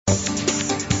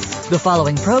The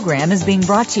following program is being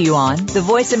brought to you on the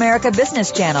Voice America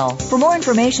Business Channel. For more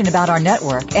information about our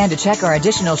network and to check our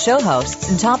additional show hosts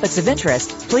and topics of interest,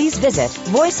 please visit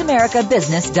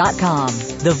voiceamericabusiness.com.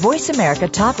 The Voice America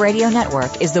Talk Radio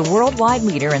Network is the worldwide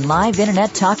leader in live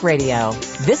Internet talk radio.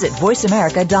 Visit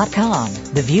voiceamerica.com.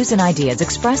 The views and ideas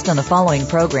expressed on the following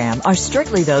program are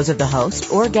strictly those of the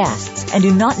host or guests and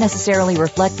do not necessarily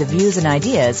reflect the views and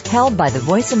ideas held by the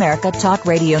Voice America Talk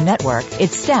Radio Network,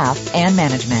 its staff, and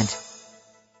management.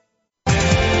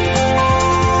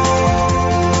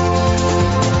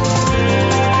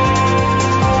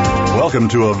 Welcome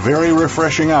to a very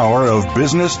refreshing hour of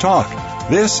business talk.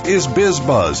 This is Biz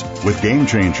Buzz with Game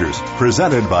Changers,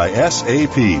 presented by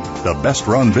SAP. The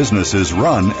best-run businesses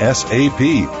run SAP.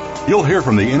 You'll hear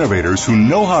from the innovators who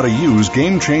know how to use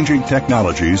game-changing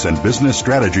technologies and business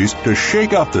strategies to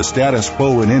shake up the status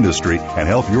quo in industry and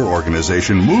help your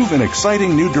organization move in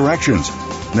exciting new directions.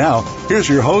 Now, here's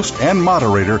your host and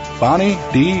moderator, Bonnie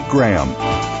D. Graham.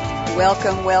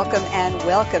 Welcome, welcome, and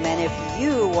welcome. And if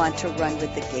you want to run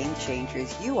with the Game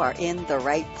Changers, you are in the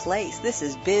right place. This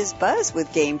is Biz Buzz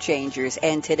with Game Changers.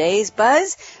 And today's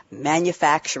buzz,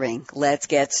 manufacturing. Let's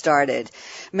get started.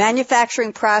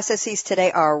 Manufacturing processes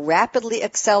today are rapidly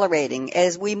accelerating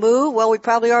as we move. Well, we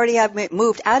probably already have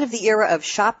moved out of the era of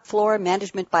shop floor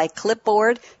management by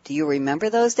clipboard. Do you remember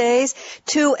those days?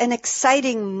 To an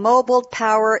exciting mobile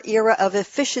power era of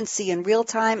efficiency and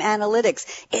real-time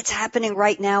analytics. It's happening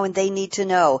right now and they need to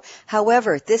know.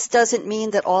 However, this doesn't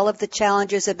mean that all of the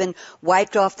challenges have been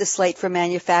wiped off the slate for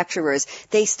manufacturers.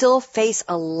 They still face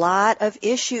a lot of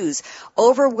issues.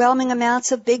 Overwhelming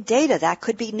amounts of big data. That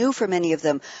could be new for many of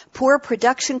them. Poor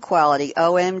production quality.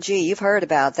 OMG, you've heard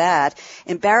about that.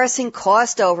 Embarrassing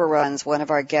cost overruns. One of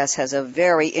our guests has a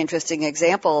very interesting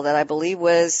example that I believe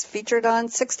was featured on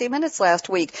 60 Minutes last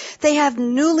week. They have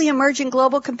newly emerging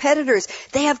global competitors.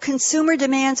 They have consumer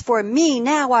demands for me.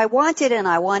 Now I want it and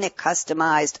I want it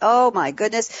customized. Oh my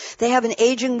goodness. They have an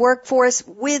aging workforce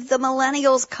with the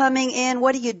millennials coming in.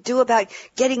 What do you do about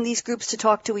getting these groups to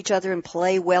talk to each other and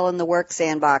play well in the work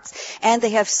sandbox? And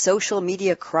they have social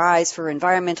media cries for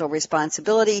environmental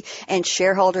responsibility and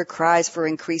shareholder cries for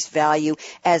increased value,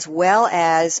 as well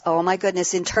as, oh my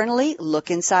goodness, internally, look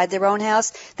inside their own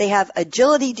house. They have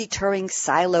agility deterring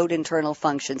siloed internal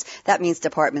functions. That means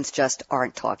departments just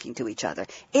aren't talking to each other.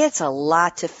 It's a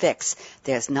lot to fix.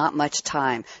 There's not much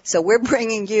time. So we're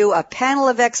bringing you a panel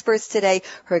of experts today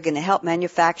who are going to help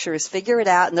manufacturers figure it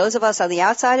out. And those of us on the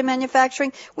outside of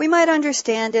manufacturing, we might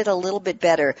understand it a little bit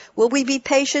better. Will we be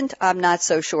patient? I'm not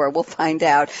so sure. We'll find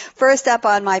out. First up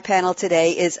on my panel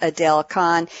today is Adel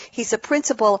Khan. He's a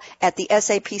principal at the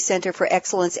SAP Center for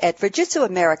Excellence at Fujitsu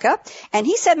America. And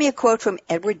he sent me a quote from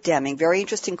Edward Deming. Very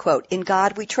interesting quote. In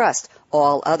God we trust.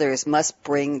 All others must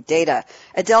bring data.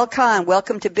 Adel Khan,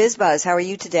 welcome to BizBuzz. How are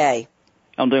you today?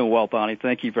 I'm doing well, Bonnie.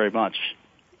 Thank you very much.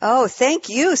 Oh, thank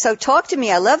you. So talk to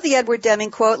me. I love the Edward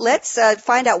Deming quote. Let's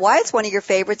find out why it's one of your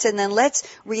favorites, and then let's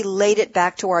relate it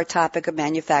back to our topic of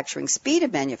manufacturing, speed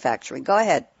of manufacturing. Go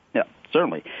ahead. Yeah,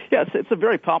 certainly. Yeah, it's a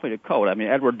very popular quote. I mean,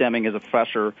 Edward Deming is a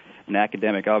professor and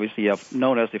academic, obviously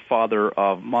known as the father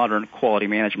of modern quality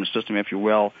management system, if you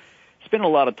will. Spent a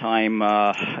lot of time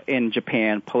in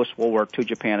Japan, post-World War II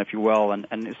Japan, if you will,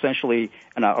 and essentially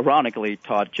and ironically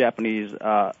taught Japanese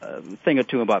thing or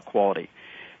two about quality.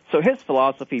 So his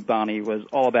philosophy, Bonnie, was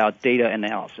all about data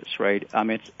analysis, right?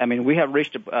 We have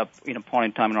reached a point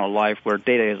in time in our life where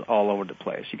data is all over the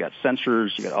place. You got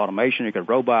sensors, you got automation, you got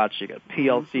robots, you got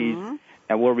PLCs,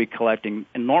 and we're collecting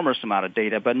enormous amount of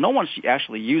data, but no one's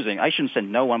actually using. I shouldn't say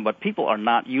no one, but people are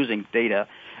not using data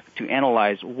to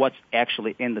analyze what's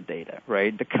actually in the data,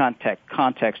 right? The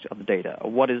context of the data.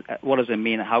 What does it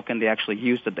mean? How can they actually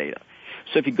use the data?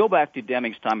 So if you go back to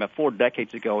Deming's time, about 4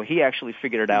 decades ago, he actually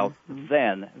figured it out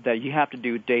then that you have to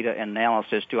do data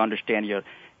analysis to understand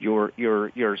your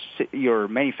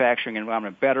manufacturing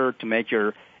environment better, to make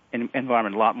your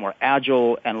environment a lot more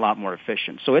agile and a lot more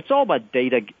efficient. So it's all about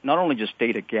data, not only just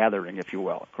data gathering, if you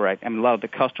will, correct? I mean, a lot of the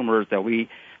customers that we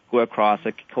go across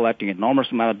are collecting enormous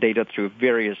amount of data through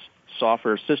various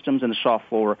software systems in the shop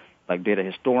floor, like data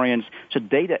historians. So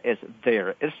data is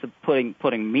there. It's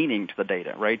putting meaning to the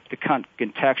data, right? To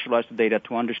contextualize the data,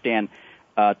 to understand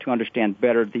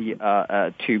better the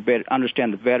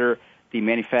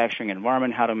manufacturing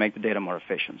environment, how to make the data more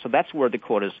efficient. So that's where the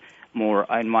quote is more,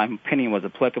 in my opinion, was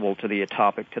applicable to the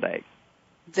topic today.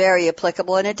 Very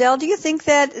applicable. And Adele, do you think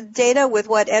that data with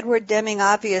what Edward Deming,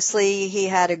 obviously he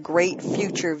had a great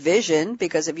future vision,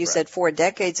 because if you said 4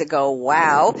 decades ago,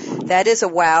 wow, that is a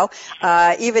wow,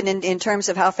 even in terms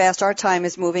of how fast our time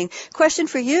is moving. Question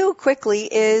for you quickly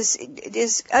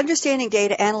is understanding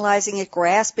data, analyzing it,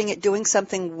 grasping it, doing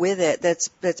something with it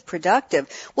that's productive.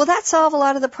 Will that solve a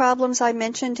lot of the problems I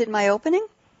mentioned in my opening?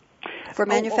 For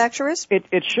manufacturers?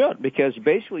 It should, because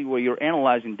basically where you're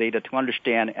analyzing data to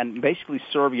understand and basically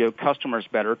serve your customers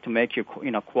better, to make your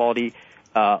quality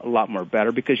a lot more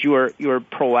better, because you're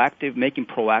proactive, making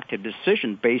proactive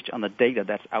decisions based on the data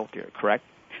that's out there, correct?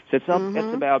 So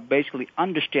it's about basically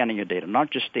understanding your data,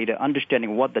 not just data,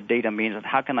 understanding what the data means and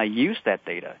how can I use that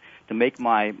data to make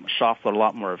my software a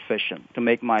lot more efficient, to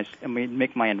make my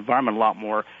environment a lot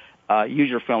more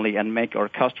user-friendly, and make our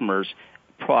customers'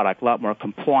 product a lot more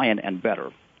compliant and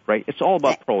better, right? It's all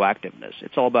about proactiveness.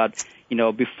 It's all about,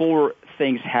 before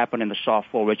things happen in the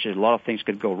software, which is a lot of things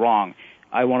could go wrong,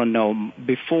 I want to know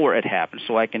before it happens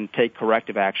so I can take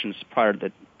corrective actions prior to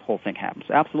the whole thing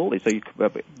happens. Absolutely. So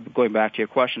going back to your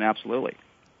question, absolutely.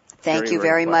 Thank you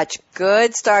very much.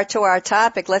 Good start to our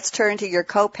topic. Let's turn to your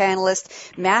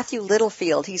co-panelist, Matthew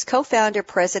Littlefield. He's co-founder,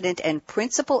 president, and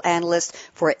principal analyst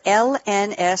for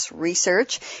LNS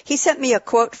Research. He sent me a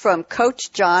quote from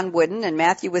Coach John Wooden, and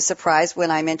Matthew was surprised when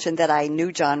I mentioned that I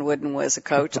knew John Wooden was a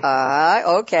coach.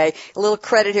 Okay. A little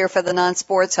credit here for the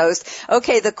non-sports host.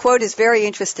 Okay, the quote is very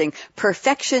interesting.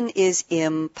 Perfection is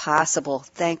impossible.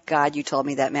 Thank God you told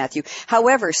me that, Matthew.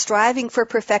 However, striving for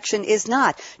perfection is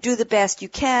not. Do the best you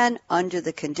can under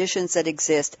the conditions that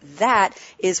exist. That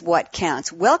is what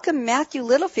counts. Welcome, Matthew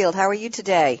Littlefield. How are you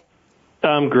today?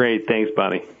 I'm great. Thanks,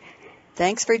 Bonnie.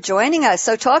 Thanks for joining us.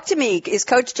 So talk to me. Is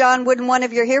Coach John Wooden one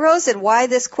of your heroes, and why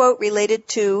this quote related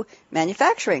to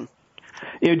manufacturing?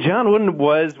 John Wooden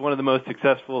was one of the most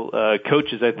successful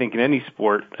coaches, I think, in any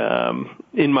sport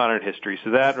in modern history.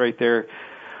 So that right there,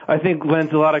 I think,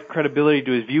 lends a lot of credibility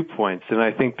to his viewpoints. And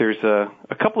I think there's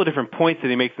a couple of different points that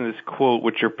he makes in this quote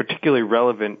which are particularly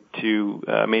relevant to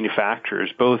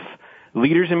manufacturers, both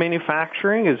leaders in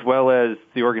manufacturing as well as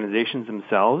the organizations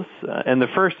themselves. And the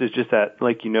first is just that,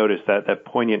 like you noticed, that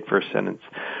poignant first sentence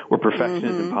where perfection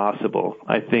is impossible.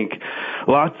 I think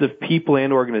lots of people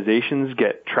and organizations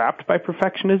get trapped by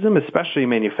perfectionism, especially in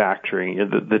manufacturing.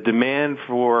 The demand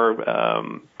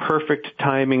for perfect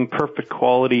timing, perfect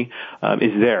quality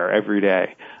is there every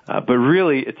day. But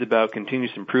really, it's about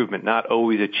continuous improvement, not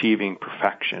always achieving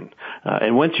perfection.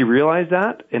 And once you realize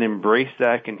that and embrace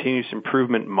that continuous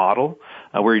improvement model,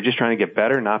 where you're just trying to get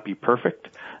better, not be perfect,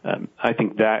 I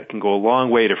think that can go a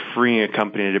long way to freeing a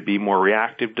company to be more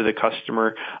reactive to the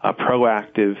customer,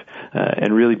 proactive,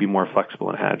 and really be more flexible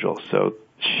and agile. So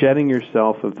shedding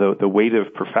yourself of the weight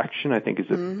of perfection, I think, is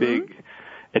a big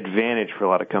advantage for a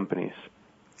lot of companies.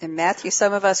 And Matthew,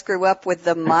 some of us grew up with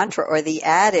the mantra or the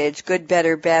adage, good,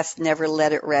 better, best, never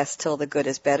let it rest till the good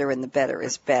is better and the better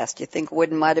is best. You think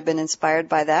Wooden might have been inspired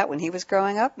by that when he was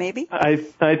growing up, maybe? I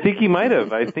think he might have.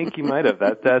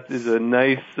 That is a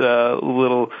nice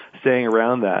little saying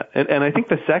around that. And I think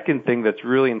the second thing that's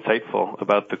really insightful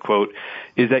about the quote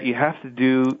is that you have to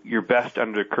do your best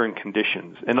under current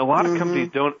conditions. And a lot of companies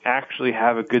don't actually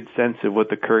have a good sense of what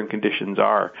the current conditions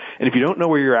are. And if you don't know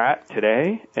where you're at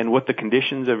today and what the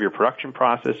conditions of your production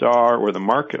process are or the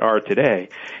market are today,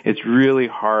 it's really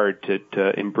hard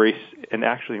to embrace and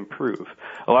actually improve.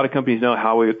 A lot of companies know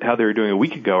how they were doing a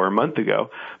week ago or a month ago,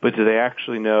 but do they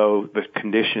actually know the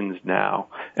conditions now?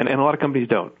 And a lot of companies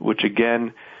don't, which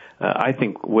again, I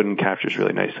think Wooden captures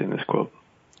really nicely in this quote.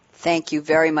 Thank you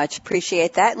very much.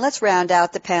 Appreciate that. And let's round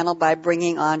out the panel by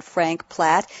bringing on Frank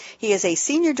Platt. He is a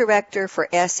senior director for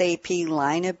SAP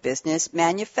Line of Business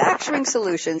Manufacturing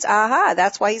Solutions.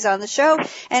 That's why he's on the show.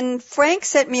 And Frank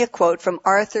sent me a quote from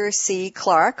Arthur C.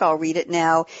 Clarke. I'll read it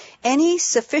now. Any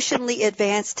sufficiently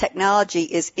advanced technology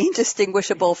is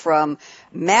indistinguishable from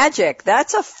magic.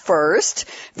 That's a first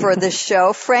for the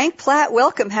show. Frank Platt,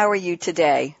 welcome. How are you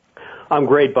today? I'm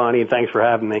great, Bonnie, and thanks for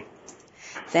having me.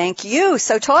 Thank you.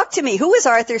 So talk to me. Who is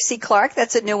Arthur C. Clarke?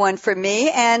 That's a new one for me.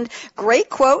 And great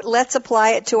quote. Let's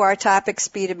apply it to our topic,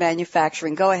 speed of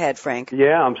manufacturing. Go ahead, Frank.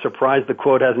 Yeah, I'm surprised the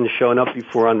quote hasn't shown up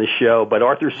before on the show. But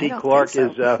Arthur C. Clarke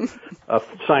is a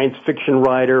science fiction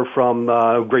writer from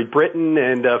Great Britain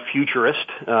and a futurist.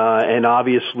 And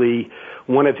obviously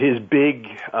one of his big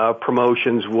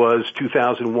promotions was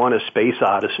 2001: A Space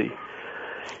Odyssey.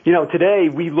 Today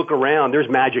we look around, there's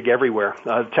magic everywhere.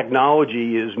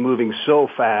 Technology is moving so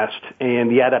fast, and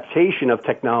the adaptation of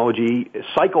technology,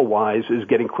 cycle-wise, is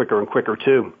getting quicker and quicker,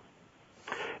 too.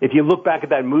 If you look back at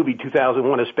that movie,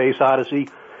 2001: A Space Odyssey,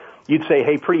 you'd say,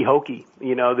 hey, pretty hokey.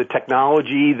 The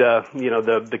technology,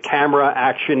 the camera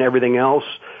action, everything else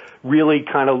really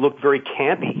kind of looked very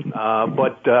campy.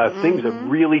 But things have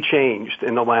really changed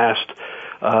in the last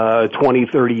 20,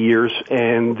 30 years.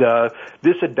 And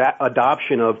this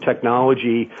adoption of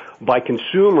technology by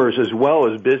consumers as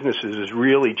well as businesses is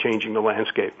really changing the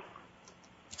landscape.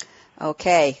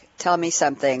 Okay, tell me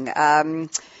something.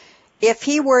 If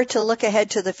he were to look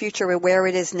ahead to the future where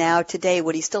it is now today,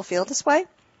 would he still feel this way?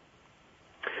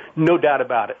 No doubt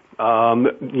about it.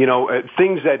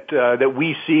 Things that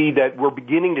we see that we're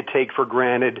beginning to take for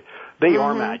granted, they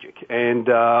are magic. And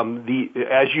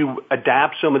as you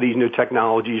adapt some of these new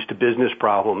technologies to business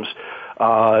problems,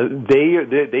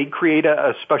 they create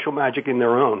a special magic in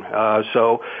their own.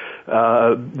 So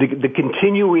the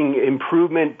continuing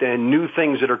improvement and new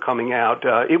things that are coming out,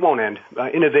 it won't end.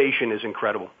 Innovation is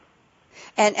incredible.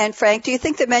 And Frank, do you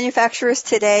think that manufacturers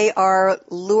today are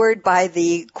lured by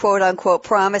the quote-unquote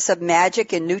promise of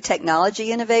magic and new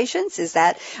technology innovations?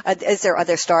 Are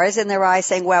there stars in their eyes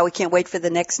saying, wow, we can't wait for the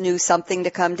next new something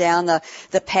to come down the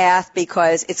path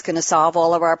because it's going to solve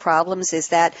all of our problems? Is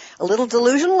that a little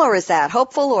delusional, or is that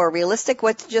hopeful or realistic?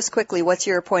 Just quickly, what's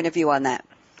your point of view on that?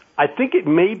 I think it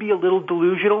may be a little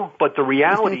delusional, but the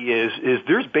reality is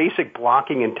there's basic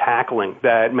blocking and tackling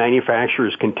that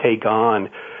manufacturers can take on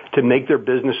to make their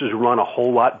businesses run a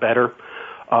whole lot better.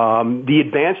 The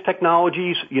advanced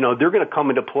technologies, they're going to come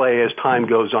into play as time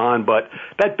goes on, but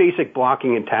that basic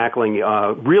blocking and tackling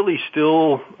really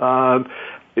still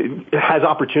has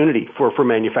opportunity for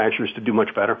manufacturers to do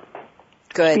much better.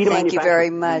 Good. Thank you very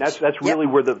much. That's really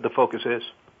where the focus is.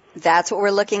 That's what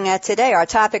we're looking at today. Our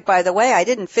topic, by the way, I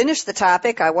didn't finish the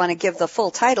topic. I want to give the full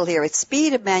title here. It's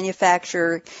Speed of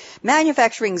Manufacturing,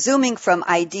 Zooming from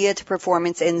Idea to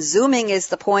Performance. And zooming is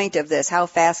the point of this. How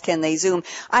fast can they zoom?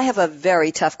 I have a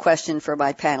very tough question for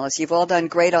my panelists. You've all done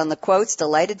great on the quotes.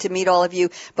 Delighted to meet all of you.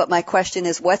 But my question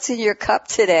is, what's in your cup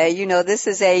today? This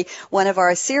is one of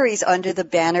our series under the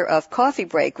banner of Coffee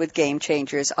Break with Game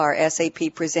Changers, our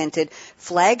SAP-presented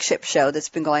flagship show that's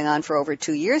been going on for over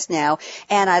 2 years now.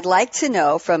 And I'd like to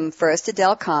know from first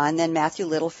Adele Kahn, then Matthew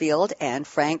Littlefield, and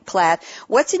Frank Platt,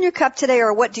 what's in your cup today,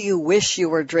 or what do you wish you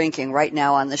were drinking right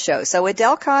now on the show? So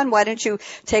Adele Kahn, why don't you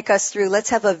take us through,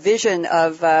 let's have a vision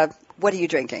of what are you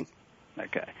drinking?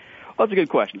 Okay. Well, that's a good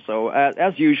question. So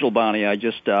as usual, Bonnie, I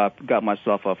just got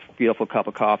myself a beautiful cup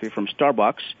of coffee from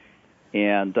Starbucks,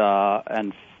 and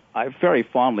I very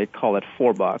fondly call it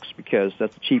 $4 because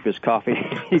that's the cheapest coffee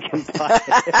you can buy.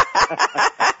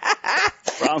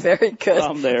 Very good.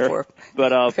 From there.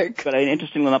 But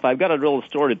interestingly enough, I've got a little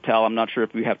story to tell. I'm not sure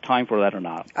if we have time for that or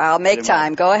not. I'll make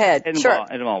time. Go ahead. Sure.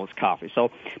 It involves coffee.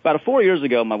 So about 4 years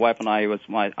ago, my wife and I,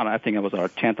 I think it was our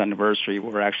 10th anniversary, we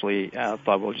were actually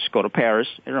thought we'll just go to Paris,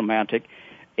 romantic.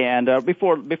 And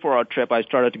before our trip, I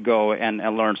started to go and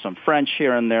learn some French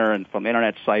here and there, and from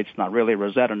internet sites, not really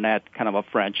Rosetta Net, kind of a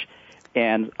French.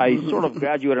 And I sort of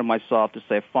graduated myself to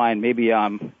say, fine, maybe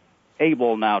I'm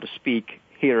able now to speak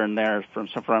here and there from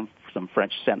some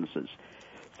French sentences.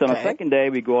 So on the second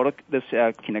day, we go to this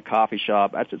coffee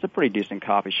shop. It's a pretty decent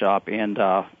coffee shop, and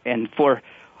for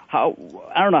how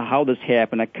I don't know how this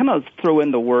happened, I kind of threw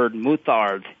in the word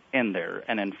moutarde in there,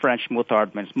 and in French,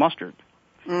 moutarde means mustard.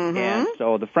 Mm-hmm. And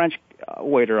so the French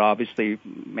waiter, obviously,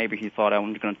 maybe he thought I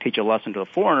was going to teach a lesson to a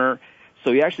foreigner.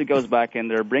 So he actually goes back in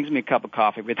there, brings me a cup of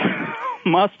coffee with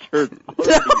mustard.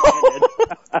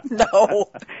 No.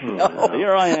 So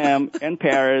here I am in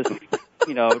Paris,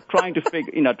 trying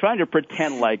to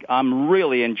pretend like I'm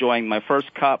really enjoying my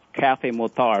first cup cafe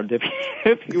moutarde,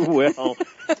 if you will.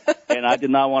 And I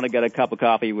did not want to get a cup of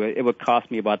coffee. It would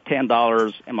cost me about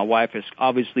 $10, and my wife is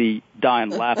obviously dying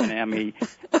laughing at me.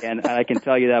 And I can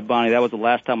tell you that, Bonnie, that was the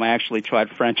last time I actually tried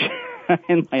French.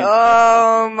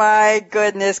 Oh, my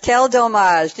goodness. Quel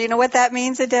dommage. Do you know what that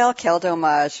means, Adele? Quel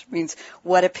dommage means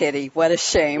what a pity, what a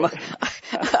shame.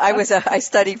 I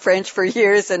studied French for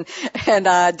years and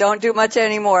don't do much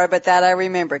anymore, but that I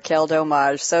remember. Quel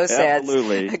dommage. So sad.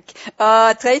 Absolutely.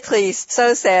 Très triste.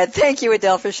 So sad. Thank you,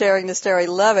 Adele, for sharing the story.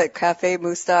 Love it. Café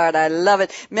Moutarde. I love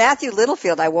it. Matthew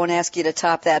Littlefield, I won't ask you to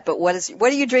top that, but what are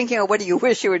you drinking, or what do you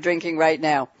wish you were drinking right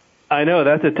now? I know,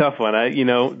 that's a tough one.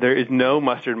 There is no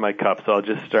mustard in my cup, so I'll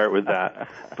just start with that.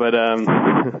 But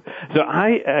so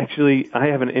I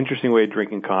have an interesting way of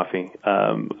drinking coffee.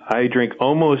 I drink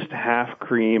almost half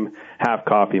cream, half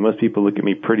coffee. Most people look at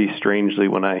me pretty strangely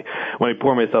when I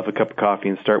pour myself a cup of coffee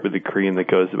and start with the cream that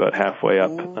goes about halfway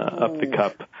up the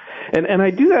cup. And I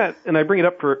do that, and I bring it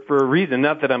up for a reason.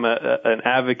 Not that I'm an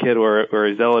advocate or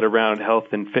a zealot around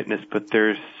health and fitness, but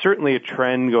there's certainly a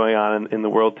trend going on in the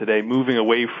world today, moving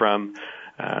away from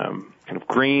kind of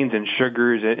grains and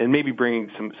sugars, and maybe bringing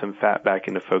some fat back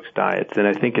into folks' diets. And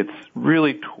I think it's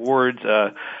really towards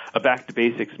a back to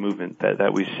basics movement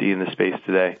that we see in the space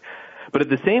today. But at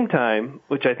the same time,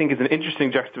 which I think is an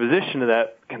interesting juxtaposition to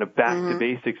that kind of back to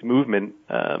basics movement,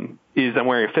 is I'm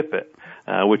wearing a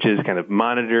Fitbit, which is kind of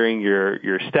monitoring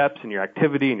your steps and your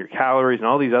activity and your calories and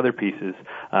all these other pieces,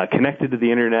 connected to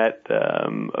the internet,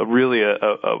 really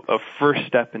a first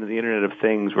step into the Internet of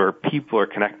Things where people are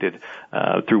connected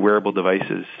through wearable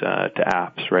devices to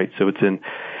apps, right? So it's an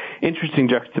interesting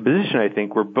juxtaposition, I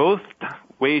think, where both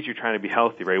ways you're trying to be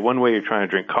healthy, right? One way you're trying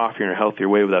to drink coffee in a healthier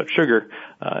way without sugar,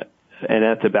 and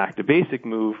that's a back to basic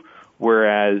move.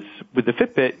 Whereas with the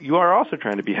Fitbit, you are also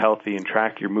trying to be healthy and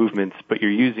track your movements, but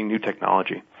you're using new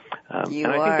technology. And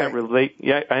I think that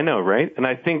yeah, I know, right? And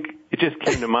I think it just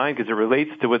came to mind because it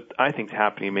relates to what I think is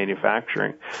happening in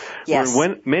manufacturing. Yes.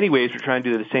 Where in many ways we're trying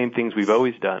to do the same things we've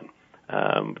always done,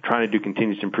 trying to do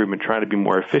continuous improvement, trying to be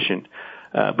more efficient.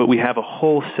 But we have a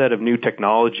whole set of new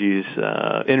technologies,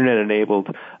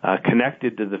 internet-enabled,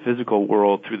 connected to the physical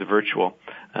world through the virtual,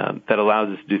 that allows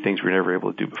us to do things we were never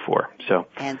able to do before. So,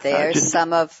 and there's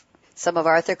some of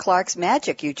Arthur Clarke's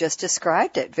magic. You just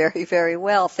described it very, very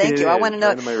well. Thank you. I want to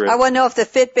know if the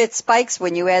Fitbit spikes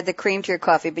when you add the cream to your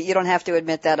coffee, but you don't have to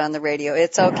admit that on the radio.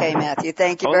 It's okay, Matthew.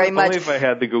 Thank you very much. Only if I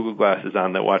had the Google glasses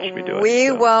on that watched me do it. We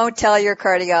won't tell your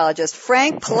cardiologist.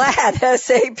 Frank Platt,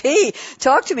 SAP.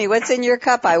 Talk to me. What's in your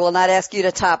cup? I will not ask you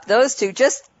to top those two.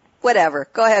 Just whatever.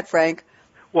 Go ahead, Frank.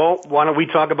 Well, why don't we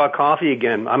talk about coffee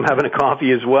again? I'm having a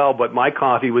coffee as well, but my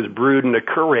coffee was brewed in a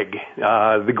Keurig,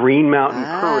 the Green Mountain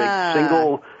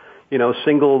Keurig,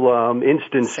 single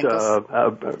instance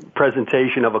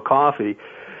presentation of a coffee.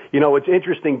 You know, it's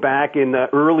interesting, back in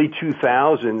the early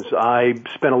 2000s, I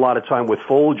spent a lot of time with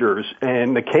Folgers,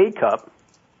 and the K-Cup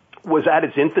was at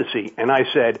its infancy, and I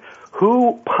said,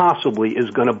 who possibly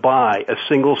is going to buy a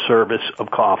single service of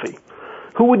coffee?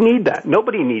 Who would need that?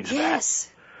 Nobody needs that.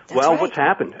 Well, what's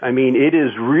happened? I mean, it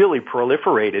is really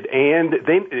proliferated, and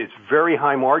it's very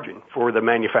high margin for the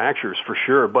manufacturers for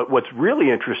sure. But what's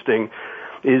really interesting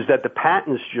is that the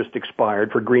patents just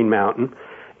expired for Green Mountain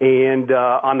and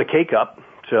on the K-Cup,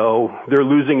 so they're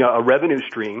losing a revenue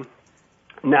stream.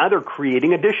 Now they're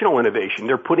creating additional innovation.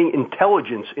 They're putting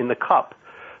intelligence in the cup.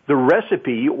 The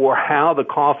recipe or how the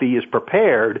coffee is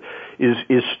prepared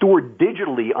is stored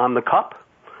digitally on the cup.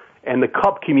 And the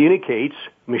cup communicates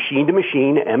machine to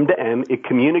machine, M to M. It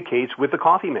communicates with the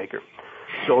coffee maker.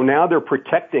 So now they're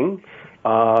protecting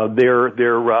their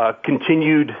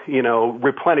continued,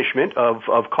 replenishment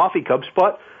of coffee cups,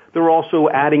 but they're also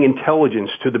adding intelligence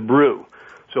to the brew.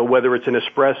 So whether it's an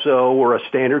espresso or a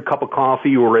standard cup of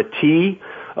coffee or a tea,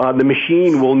 the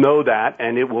machine will know that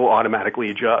and it will automatically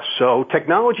adjust. So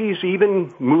technology is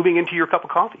even moving into your cup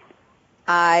of coffee.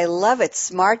 I love it.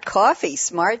 Smart coffee,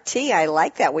 smart tea. I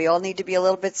like that. We all need to be a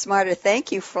little bit smarter.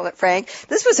 Thank you, Frank.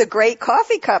 This was a great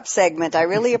coffee cup segment. I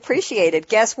really appreciate it.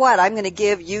 Guess what? I'm going to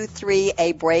give you three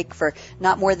a break for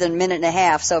not more than a minute and a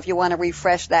half. So if you want to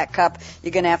refresh that cup,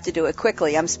 you're going to have to do it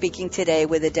quickly. I'm speaking today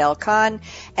with Adele Khan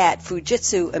at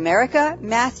Fujitsu America,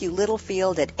 Matthew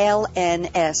Littlefield at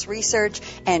LNS Research,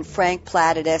 and Frank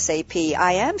Platt at SAP.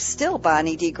 I am still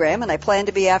Bonnie D. Graham, and I plan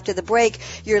to be after the break.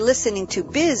 You're listening to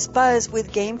Biz Buzz with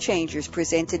Game Changers,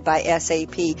 presented by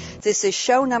SAP. This is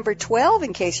show number 12,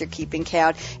 in case you're keeping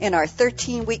count, in our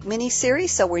 13-week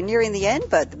mini-series, so we're nearing the end,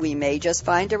 but we may just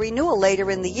find a renewal later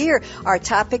in the year. Our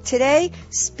topic today,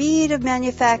 speed of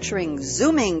manufacturing,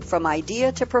 zooming from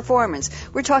idea to performance.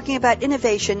 We're talking about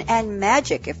innovation and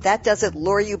magic. If that doesn't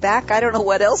lure you back, I don't know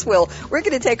what else will. We're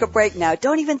going to take a break now.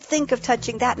 Don't even think of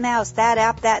touching that mouse, that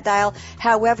app, that dial,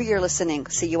 however you're listening.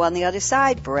 See you on the other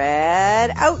side.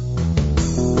 Brad out.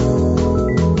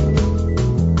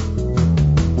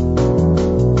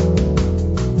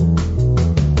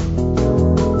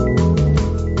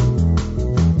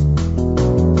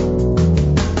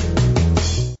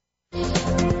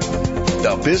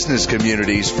 Business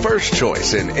community's first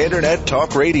choice in Internet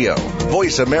Talk Radio.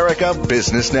 Voice America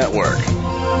Business Network.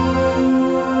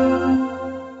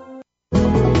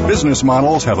 Business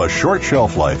models have a short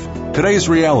shelf life. Today's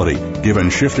reality, given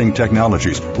shifting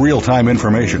technologies, real-time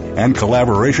information, and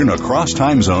collaboration across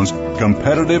time zones,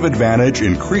 competitive advantage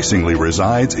increasingly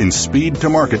resides in speed to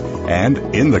market and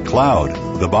in the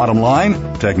cloud. The bottom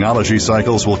line? Technology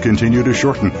cycles will continue to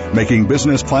shorten, making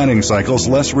business planning cycles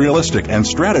less realistic and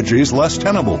strategies less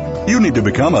tenable. You need to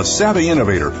become a savvy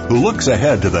innovator who looks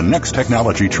ahead to the next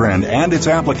technology trend and its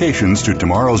applications to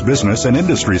tomorrow's business and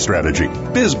industry strategy.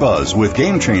 BizBuzz with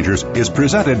Game Changers is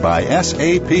presented by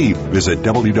SAP. Visit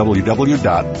www.sap.com.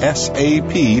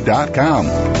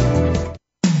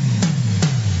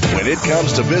 When it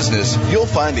comes to business, you'll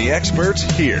find the experts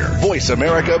here. Voice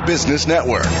America Business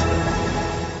Network.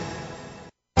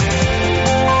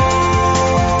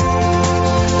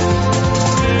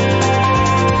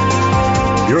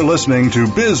 You're listening to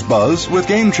Biz Buzz with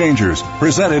Game Changers,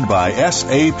 presented by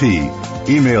SAP.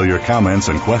 Email your comments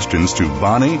and questions to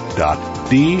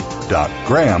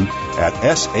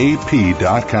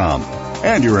bonnie.d.graham@sap.com.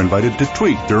 And you're invited to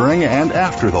tweet during and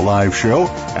after the live show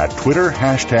at Twitter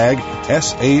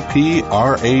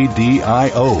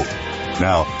 #SAPRADIO.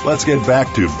 Now, let's get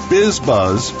back to Biz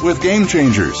Buzz with Game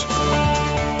Changers.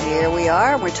 Here we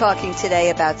are. We're talking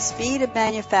today about speed of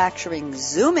manufacturing,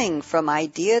 zooming from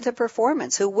idea to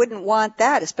performance. Who wouldn't want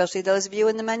that, especially those of you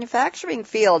in the manufacturing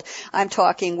field? I'm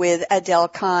talking with Adele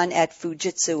Khan at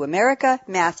Fujitsu America,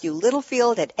 Matthew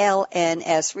Littlefield at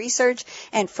LNS Research,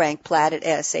 and Frank Platt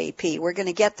at SAP. We're going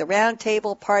to get the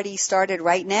roundtable party started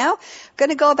right now. Going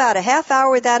to go about a half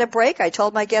hour without a break. I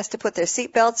told my guests to put their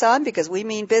seatbelts on because we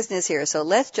mean business here. So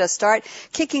let's just start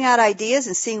kicking out ideas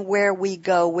and seeing where we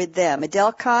go with them.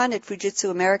 Adele Khan at Fujitsu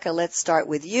America, let's start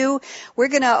with you. We're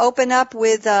going to open up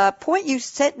with a point you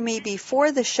sent me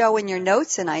before the show in your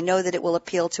notes, and I know that it will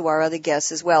appeal to our other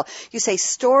guests as well. You say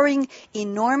storing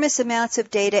enormous amounts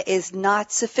of data is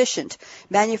not sufficient.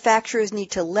 Manufacturers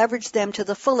need to leverage them to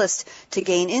the fullest to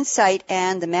gain insight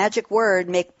and, the magic word,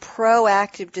 make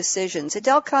proactive decisions.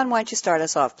 Adele Khan, why don't you start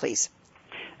us off, please?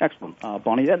 Excellent,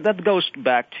 Bonnie. That goes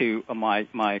back to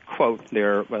my quote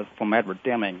there from Edward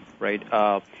Deming, right?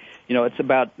 It's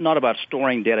not about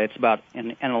storing data. It's about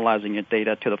analyzing your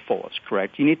data to the fullest,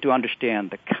 correct? You need to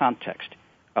understand the context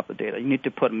of the data. You need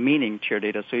to put meaning to your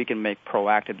data so you can make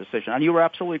proactive decisions. And you were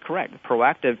absolutely correct.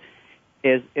 Proactive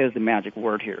is the magic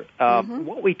word here.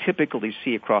 What we typically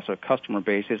see across our customer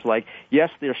base is yes,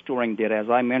 they're storing data. As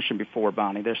I mentioned before,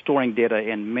 Bonnie, they're storing data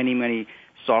in many, many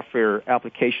software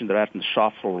applications that are at the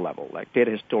shop floor level, like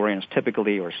data historians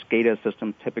typically, or SCADA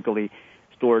system typically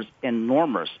stores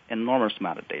enormous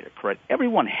amount of data, correct?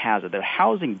 Everyone has it. They're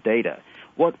housing data.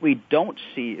 What we don't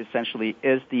see essentially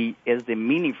is the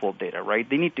meaningful data, right?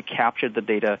 They need to capture the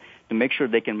data to make sure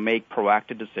they can make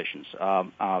proactive decisions,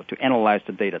 to analyze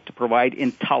the data, to provide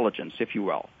intelligence, if you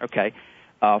will, okay?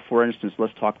 For instance,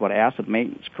 let's talk about asset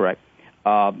maintenance, correct?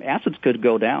 Assets could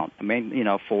go down,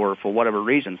 for whatever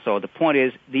reason. So the point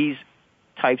is, these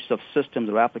types of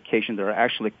systems or applications that are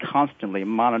actually constantly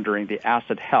monitoring the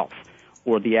asset health,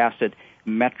 or the asset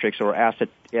metrics, or asset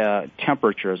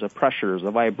temperatures, or pressures, or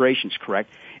vibrations,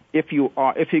 correct? If you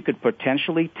could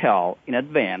potentially tell in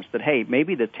advance that, hey,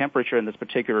 maybe the temperature in this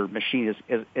particular machine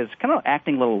is kind of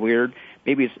acting a little weird,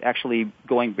 maybe it's actually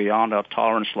going beyond a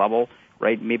tolerance level,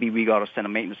 right? Maybe we got to send a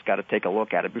maintenance guy to take a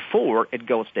look at it before it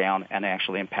goes down and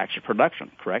actually impacts your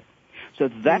production, correct? So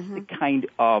that's the kind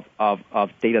of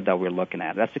data that we're looking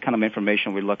at. That's the kind of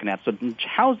information we're looking at. So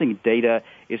housing data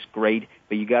is great,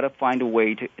 but you got to find a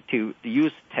way to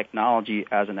use technology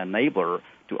as an enabler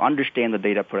to understand the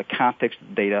data, put a context to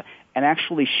the data, and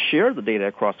actually share the data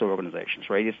across the organizations,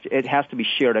 right? It has to be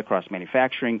shared across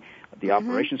manufacturing, the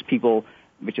operations people,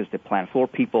 which is the plant floor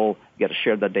people. You got to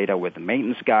share the data with the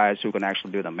maintenance guys who can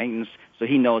actually do the maintenance, so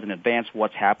he knows in advance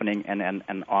what's happening, and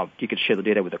you could share the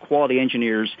data with the quality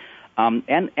engineers. And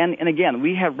again,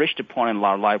 we have reached a point in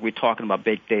our life, we're talking about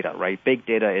big data, right? Big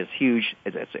data is huge.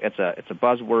 It's a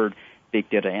buzzword, big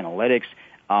data analytics.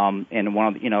 And one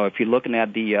of if you're looking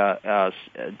at the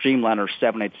Dreamliner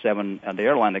 787, the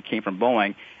airline that came from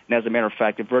Boeing, and as a matter of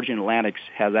fact, the Virgin Atlantic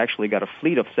has actually got a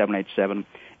fleet of 787.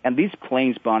 And these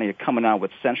planes, Bonnie, are coming out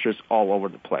with sensors all over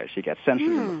the place. You get sensors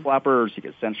in the flappers, you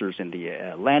get sensors in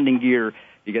the landing gear,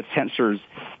 you get sensors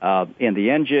in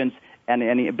the engines.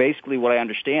 And basically what I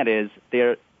understand is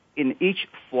they're in each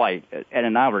flight, at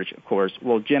an average, of course,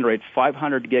 will generate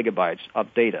 500 gigabytes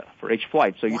of data for each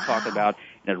flight. So you talk about,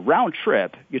 in a round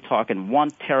trip, you're talking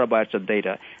 1 terabytes of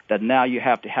data that now you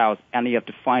have to house, and you have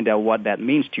to find out what that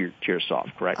means to yourself,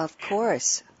 correct? Of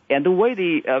course. And the way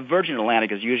the Virgin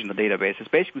Atlantic is using the database is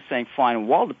basically saying, fine,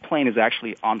 while the plane is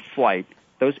actually on flight,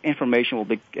 those information will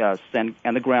be sent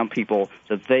and the ground people,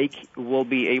 so they will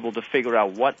be able to figure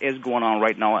out what is going on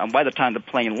right now. And by the time the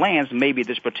plane lands, maybe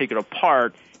this particular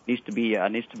part needs to be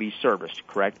serviced,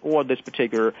 correct? Or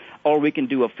we can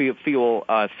do a fuel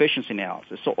efficiency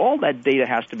analysis. So all that data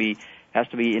has to be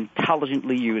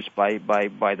intelligently used by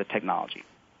the technology.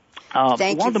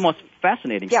 One of the most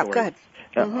fascinating stories. Go ahead.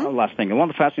 Last thing. One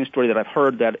of the fascinating stories that I've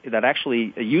heard that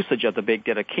actually usage of the big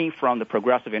data came from the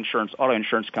Progressive Auto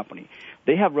Insurance Company.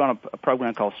 They have run a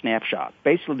program called Snapshot.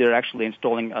 Basically, they're actually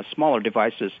installing smaller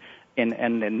devices in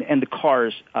the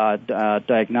car's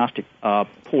diagnostic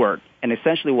port. And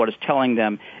essentially what it's telling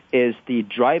them is the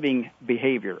driving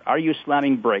behavior. Are you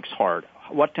slamming brakes hard?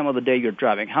 What time of the day you're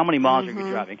driving? How many miles are you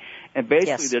driving? And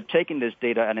basically they're taking this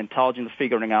data and intelligently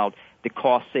figuring out the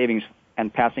cost savings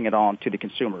and passing it on to the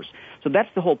consumers. So that's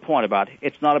the whole point about it.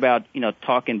 It's not about,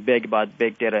 talking big about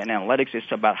big data and analytics.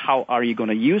 It's about how are you going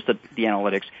to use the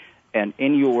analytics and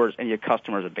in yours and your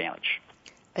customers' advantage.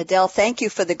 Adele, thank you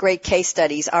for the great case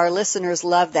studies. Our listeners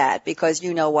love that because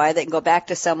you know why. They can go back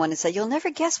to someone and say, you'll never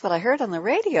guess what I heard on the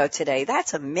radio today.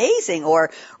 That's amazing.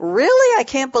 Or, really, I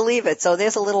can't believe it. So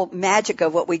there's a little magic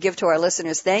of what we give to our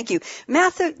listeners. Thank you.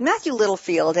 Matthew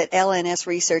Littlefield at LNS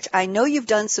Research, I know you've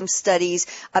done some studies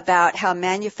about how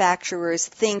manufacturers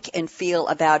think and feel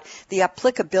about the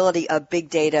applicability of big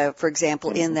data, for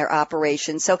example, in their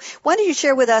operations. So why don't you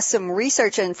share with us some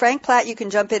research? And Frank Platt, you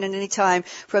can jump in at any time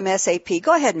from SAP.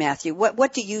 Go ahead, Matthew.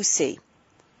 What do you see?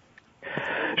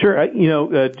 Sure.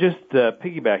 Just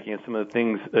piggybacking on some of the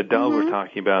things Adele were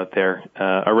talking about there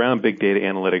around big data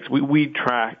analytics, we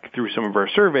track through some of our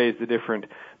surveys the different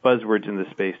buzzwords in the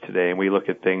space today, and we look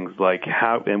at things like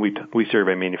we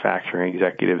survey manufacturing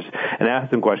executives and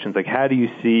ask them questions like, how do you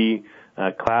see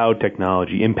cloud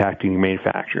technology impacting your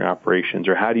manufacturing operations,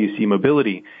 or how do you see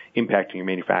mobility impacting your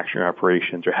manufacturing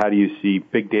operations, or how do you see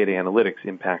big data analytics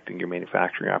impacting your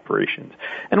manufacturing operations?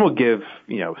 And we'll give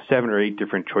 7 or 8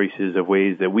 different choices of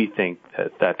ways that we think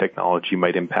that technology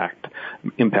might impact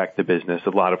the business.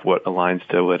 A lot of what aligns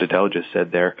to what Adele just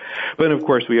said there. But of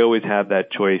course, we always have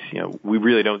that choice. We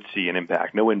really don't see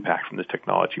no impact from this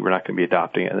technology. We're not going to be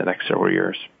adopting it in the next several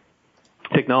years.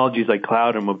 Technologies like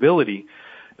cloud and mobility,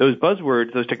 those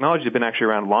buzzwords, those technologies have been actually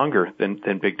around longer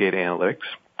than big data analytics.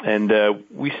 And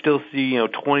we still see,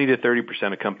 20 to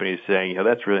 30% of companies saying,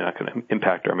 that's really not going to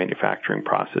impact our manufacturing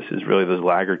processes, really those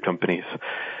laggard companies.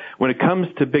 When it comes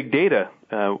to big data,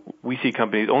 we see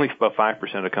companies, only about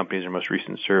 5% of companies in our most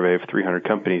recent survey of 300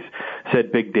 companies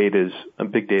said big data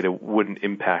wouldn't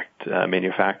impact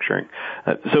manufacturing.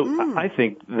 So I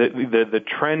think that the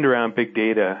trend around big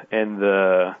data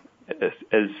and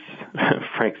as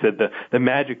Frank said, the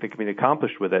magic that can be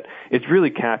accomplished with it, it's really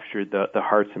captured the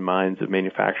hearts and minds of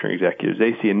manufacturing executives.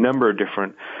 They see a number of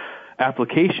different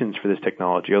applications for this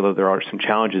technology, although there are some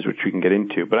challenges which we can get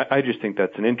into. But I just think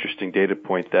that's an interesting data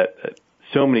point that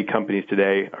so many companies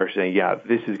today are saying,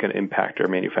 this is going to impact our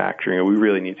manufacturing, and we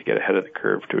really need to get ahead of the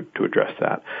curve to address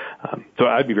that. So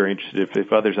I'd be very interested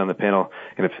if others on the panel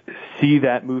kind of see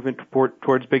that movement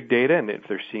towards big data, and if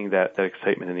they're seeing that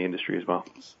excitement in the industry as well.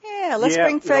 Yeah, let's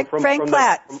bring Frank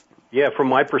Platt. From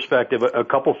my perspective, a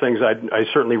couple things I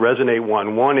certainly resonate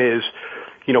one. One is,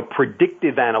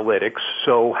 predictive analytics,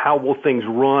 so how will things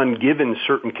run given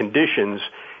certain conditions,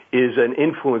 is an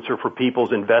influencer for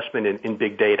people's investment in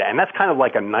big data. And that's kind of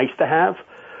like a nice to have.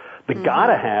 The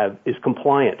gotta have is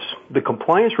compliance. The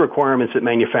compliance requirements that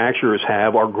manufacturers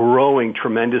have are growing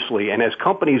tremendously. And as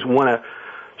companies want to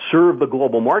serve the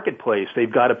global marketplace, they've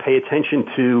got to pay attention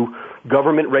to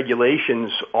government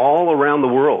regulations all around the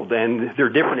world. And they're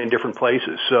different in different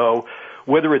places. So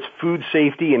whether it's food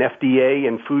safety and FDA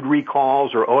and food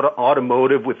recalls, or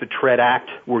automotive with the TREAD Act,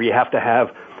 where you have to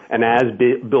have an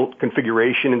as-built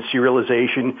configuration and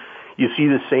serialization. You see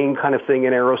the same kind of thing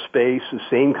in aerospace, the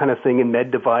same kind of thing in med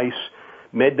device.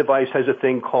 Med device has a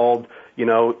thing called,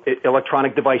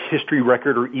 electronic device history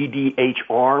record, or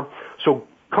EDHR. So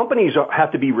companies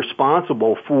have to be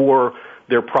responsible for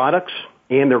their products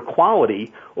and their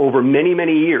quality over many,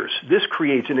 many years. This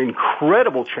creates an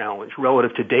incredible challenge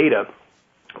relative to data,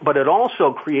 but it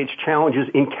also creates challenges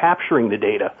in capturing the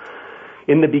data.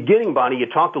 In the beginning, Bonnie, you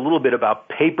talked a little bit about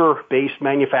paper-based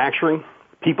manufacturing,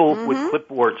 people with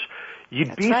clipboards.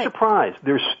 You'd be surprised.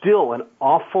 There's still an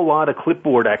awful lot of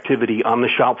clipboard activity on the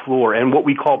shop floor, and what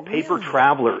we call paper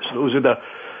travelers. Those are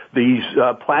these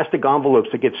plastic envelopes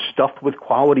that get stuffed with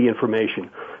quality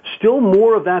information. Still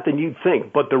more of that than you'd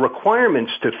think, but the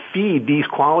requirements to feed these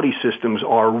quality systems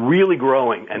are really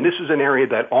growing, and this is an area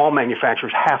that all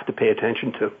manufacturers have to pay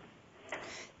attention to.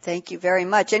 Thank you very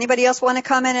much. Anybody else want to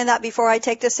comment on that before I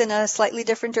take this in a slightly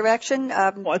different direction?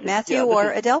 Matthew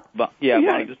or Adele? Bonnie,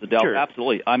 this is Adele. Sure.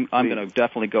 Absolutely. I'm going to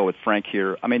definitely go with Frank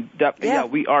here. I mean,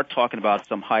 we are talking about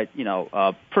some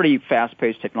pretty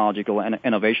fast-paced technological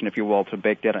innovation, if you will, to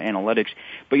big data analytics.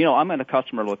 But, I'm in a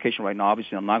customer location right now.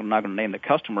 Obviously, I'm not going to name the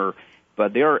customer,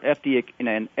 but they are in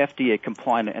an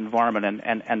FDA-compliant environment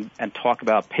and talk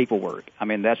about paperwork. I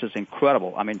mean, that's just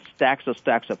incredible. I mean, stacks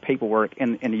of paperwork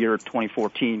in the year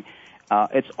 2014.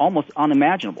 It's almost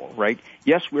unimaginable, right?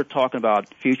 Yes, we're talking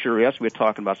about future. Yes, we're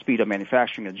talking about speed of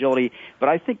manufacturing, agility. But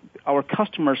I think our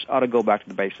customers ought to go back to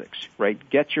the basics, right?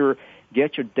 Get your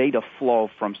get your data flow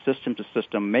from system to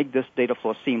system, make this data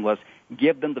flow seamless,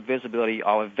 give them the visibility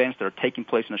of events that are taking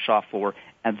place in the shop floor,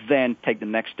 and then take the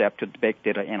next step to big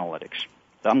data analytics.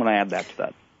 So I'm going to add that to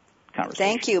that conversation.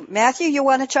 Thank you. Matthew, you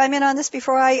want to chime in on this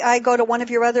before I go to one of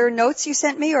your other notes you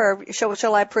sent me, or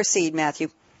shall I proceed, Matthew?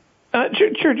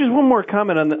 Sure. Just one more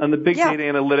comment on the big data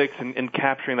analytics and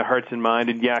capturing the hearts and mind.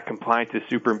 And compliance is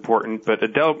super important. But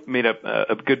Adele made up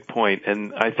a good point,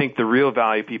 and I think the real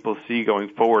value people see going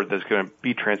forward that's going to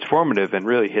be transformative and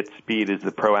really hit speed is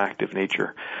the proactive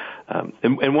nature.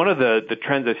 And one of the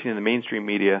trends I've seen in the mainstream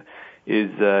media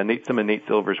is some of Nate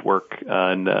Silver's work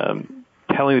on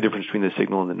telling the difference between the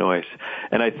signal and the noise.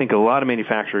 And I think a lot of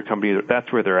manufacturer companies,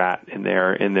 that's where they're at in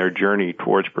their journey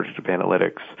towards predictive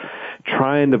analytics,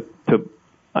 trying to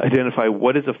identify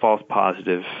what is a false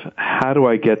positive, how do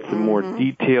I get some more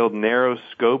detailed, narrow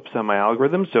scopes on my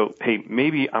algorithm. So, hey,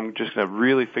 maybe I'm just going to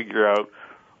really figure out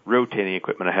rotating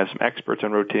equipment. I have some experts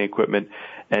on rotating equipment,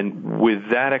 and with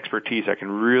that expertise, I can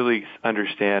really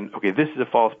understand, okay, this is a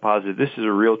false positive, this is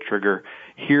a real trigger,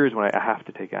 here's when I have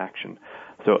to take action.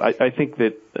 So I think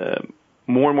that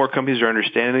more and more companies are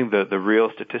understanding the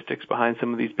real statistics behind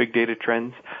some of these big data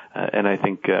trends, and I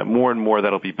think more and more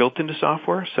that'll be built into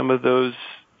software. Some of those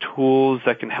tools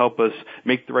that can help us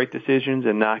make the right decisions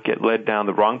and not get led down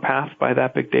the wrong path by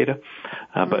that big data.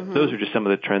 But those are just some of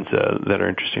the trends that are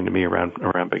interesting to me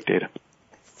around big data.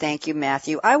 Thank you,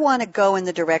 Matthew. I want to go in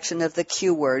the direction of the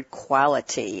Q word,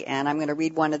 quality, and I'm going to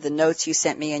read one of the notes you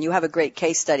sent me, and you have a great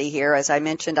case study here. As I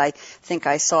mentioned, I think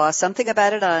I saw something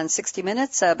about it on 60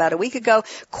 Minutes about a week ago.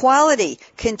 Quality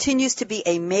continues to be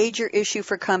a major issue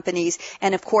for companies,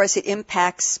 and of course it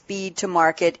impacts speed to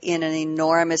market in an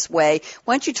enormous way.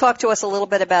 Why don't you talk to us a little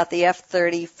bit about the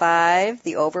F-35,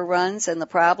 the overruns and the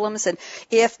problems, and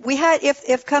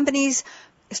if companies,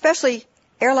 especially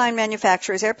airplane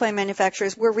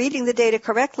manufacturers, were reading the data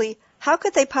correctly, how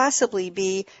could they possibly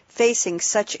be facing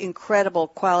such incredible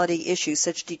quality issues,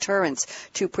 such deterrence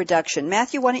to production?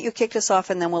 Matthew, why don't you kick us off,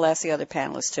 and then we'll ask the other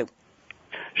panelists too.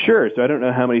 Sure. So I don't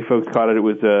know how many folks caught it. It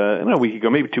was a week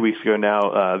ago, maybe 2 weeks ago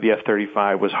now. The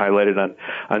F-35 was highlighted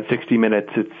on 60 Minutes.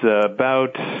 It's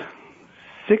about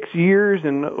 6 years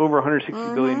and over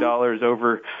 $160 billion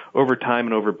over time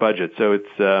and over budget. So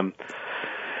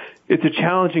it's a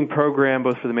challenging program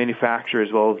both for the manufacturer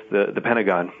as well as the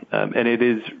Pentagon, and it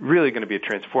is really going to be a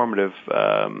transformative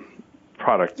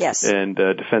product and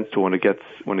defense tool when it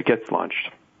gets launched.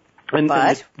 And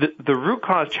the root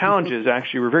cause challenges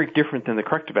actually were very different than the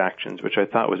corrective actions, which I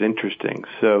thought was interesting.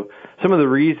 So some of the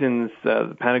reasons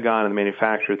the Pentagon and the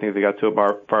manufacturer think they got so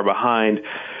far behind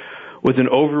was an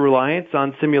over-reliance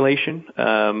on simulation,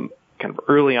 kind of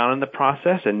early on in the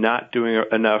process, and not doing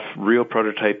enough real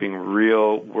prototyping,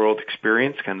 real world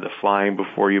experience, kind of the flying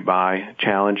before you buy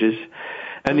challenges.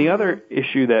 And the other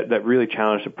issue that really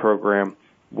challenged the program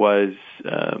was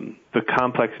the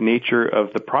complex nature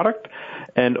of the product,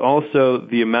 and also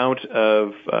the amount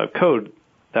of code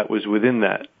that was within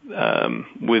that,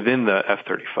 within the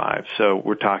F-35. So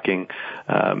we're talking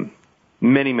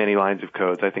many, many lines of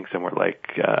code. I think somewhere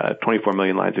like 24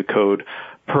 million lines of code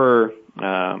per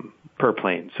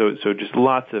plane. So just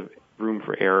lots of room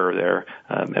for error there,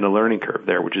 and a learning curve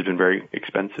there, which has been very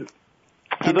expensive.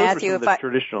 So and those Matthew, were some of the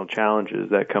traditional challenges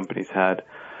that companies had.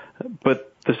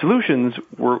 But the solutions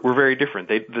were very different.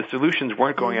 The solutions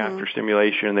weren't going after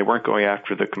simulation. They weren't going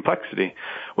after the complexity.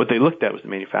 What they looked at was the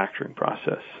manufacturing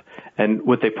process. And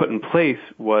what they put in place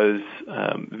was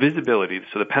visibility.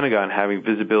 So the Pentagon having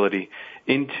visibility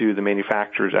into the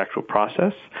manufacturer's actual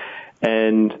process,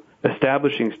 and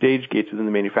establishing stage gates within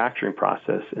the manufacturing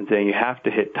process and saying you have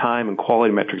to hit time and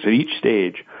quality metrics at each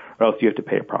stage, or else you have to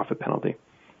pay a profit penalty.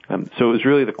 So it was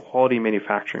really the quality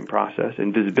manufacturing process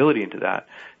and visibility into that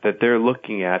they're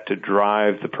looking at to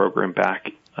drive the program back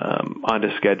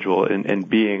onto schedule and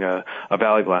being a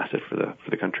valuable asset for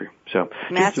the country. So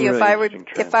Matthew, really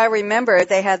if I remember,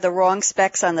 they had the wrong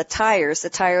specs on the tires. The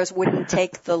tires wouldn't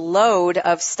take the load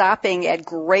of stopping at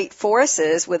great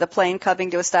forces with a plane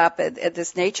coming to a stop at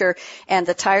this nature, and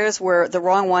the tires were the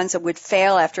wrong ones that would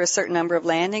fail after a certain number of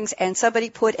landings, and somebody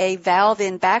put a valve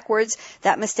in backwards.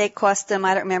 That mistake cost them,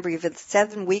 I don't remember if it's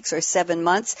 7 weeks or 7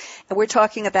 months, and we're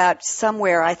talking about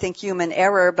somewhere, I think, human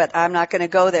error, but I'm not going to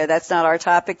go there. That's not our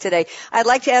topic today. I'd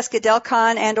like to ask Adele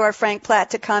Khan and or Frank Platt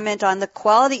to comment on the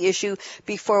quality issue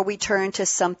before we turn to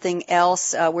something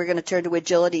else. We're going to turn to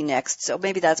agility next, so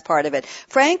maybe that's part of it.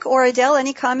 Frank or Adele,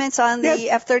 any comments on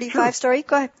the F-35 story?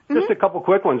 Go ahead. Just a couple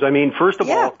quick ones. I mean, first of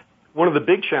all, one of the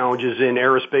big challenges in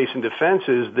aerospace and defense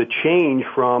is the change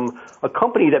from a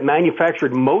company that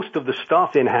manufactured most of the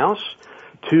stuff in-house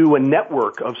to a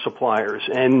network of suppliers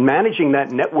and managing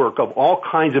that network of all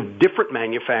kinds of different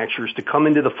manufacturers to come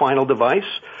into the final device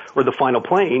or the final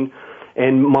plane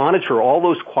and monitor all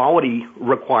those quality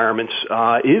requirements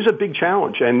is a big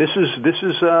challenge. And this is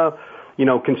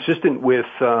consistent with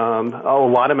a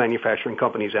lot of manufacturing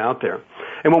companies out there.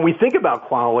 And when we think about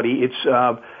quality,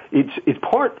 it's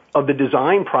part of the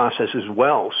design process as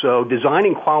well. So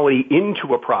designing quality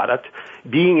into a product,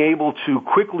 being able to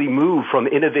quickly move from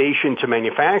innovation to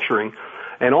manufacturing,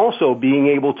 and also being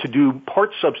able to do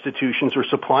part substitutions or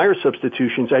supplier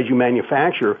substitutions as you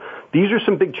manufacture. These are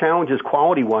some big challenges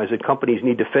quality-wise that companies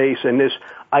need to face. And this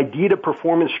idea to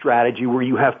performance strategy where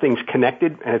you have things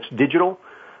connected and it's digital,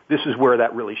 this is where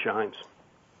that really shines.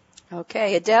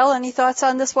 Okay. Adele, any thoughts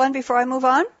on this one before I move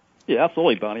on? Yeah,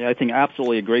 absolutely, Bonnie. I think I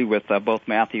absolutely agree with both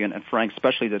Matthew and Frank,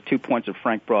 especially the 2 points that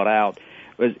Frank brought out.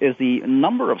 Is the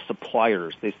number of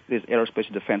suppliers these aerospace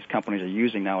and defense companies are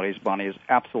using nowadays, Bonnie, is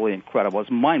absolutely incredible.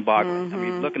 It's mind-boggling. Mm-hmm. I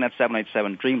mean, looking at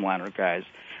 787 Dreamliner, guys,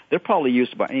 they're probably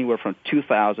used by anywhere from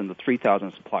 2,000 to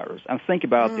 3,000 suppliers. And think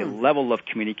about the level of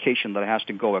communication that has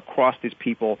to go across these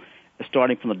people,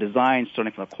 starting from the design,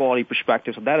 starting from the quality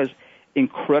perspective. So that is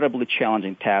incredibly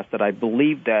challenging task that I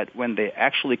believe that when they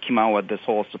actually came out with this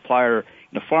whole supplier,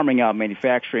 farming out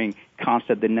manufacturing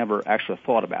concept, they never actually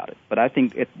thought about it. But I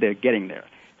think they're getting there.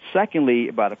 Secondly,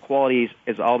 about the qualities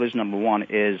is always number one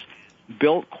is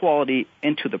build quality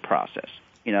into the process.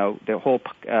 The whole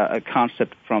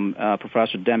concept from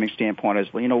Professor Deming's standpoint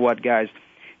is, well, you know what, guys,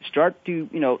 start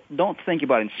to, don't think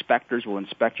about inspectors will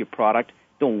inspect your product.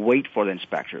 Don't wait for the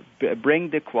inspector.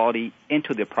 Bring the quality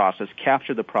into the process,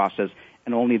 capture the process,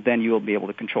 and only then you will be able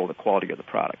to control the quality of the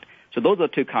product. So those are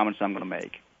the 2 comments I'm going to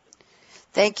make.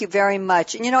 Thank you very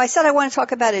much. And, I said I want to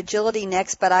talk about agility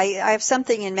next, but I have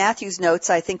something in Matthew's notes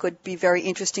I think would be very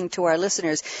interesting to our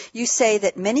listeners. You say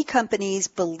that many companies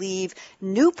believe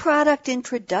new product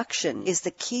introduction is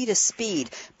the key to speed,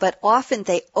 but often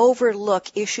they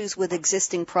overlook issues with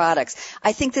existing products.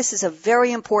 I think this is a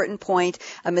very important point,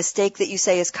 a mistake that you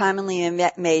say is commonly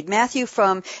made. Matthew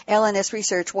from LNS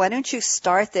Research, why don't you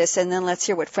start this, and then let's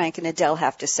hear what Frank and Adele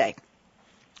have to say.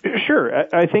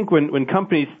 Sure. I think when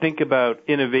companies think about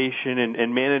innovation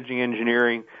and managing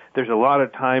engineering, there's a lot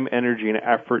of time, energy, and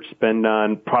effort spent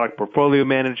on product portfolio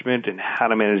management and how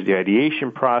to manage the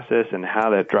ideation process and how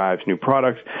that drives new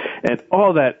products. And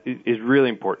all that is really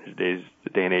important in today's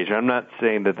day and age. I'm not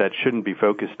saying that shouldn't be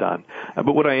focused on.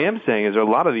 But what I am saying is a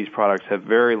lot of these products have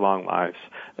very long lives.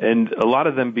 And a lot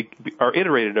of them are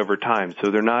iterated over time.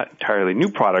 So they're not entirely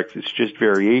new products. It's just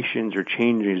variations or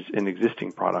changes in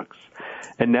existing products.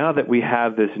 And now that we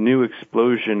have this new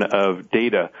explosion of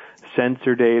data,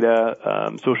 sensor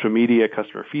data, social media,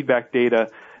 customer feedback data,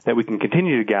 that we can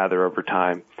continue to gather over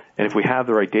time, and if we have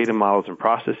the right data models and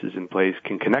processes in place,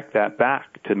 can connect that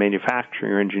back to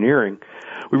manufacturing or engineering,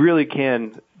 we really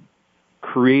can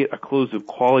create a closed-loop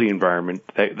quality environment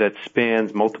that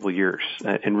spans multiple years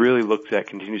and really looks at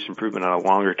continuous improvement on a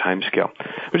longer time scale,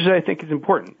 which I think is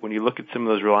important when you look at some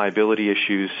of those reliability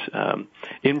issues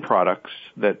in products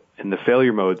that in the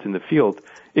failure modes in the field,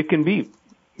 it can be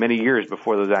many years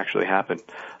before those actually happen.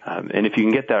 And if you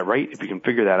can get that right, if you can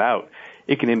figure that out,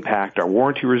 it can impact our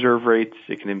warranty reserve rates.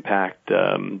 It can impact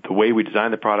the way we design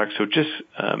the product. So it just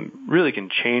really can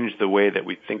change the way that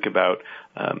we think about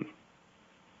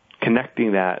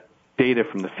connecting that data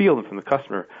from the field and from the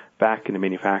customer back into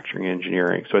manufacturing and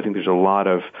engineering. So I think there's a lot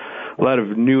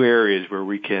of new areas where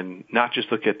we can not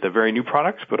just look at the very new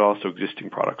products, but also existing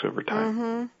products over time.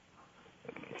 Mm-hmm.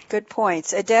 Good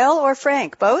points. Adele or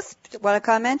Frank, both want to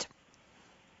comment?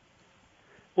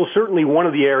 Well, certainly one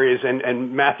of the areas,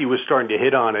 and Matthew was starting to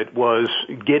hit on it, was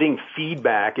getting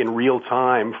feedback in real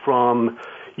time from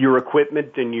your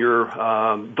equipment and your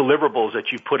deliverables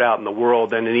that you put out in the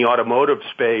world. And in the automotive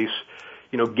space,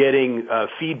 getting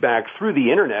feedback through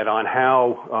the internet on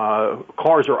how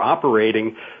cars are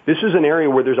operating. This is an area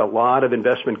where there's a lot of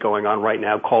investment going on right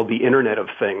now called the Internet of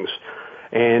Things.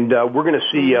 And we're going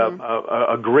to see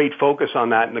a great focus on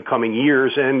that in the coming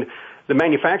years. And the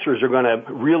manufacturers are going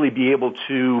to really be able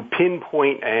to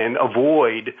pinpoint and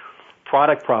avoid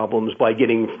product problems by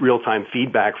getting real-time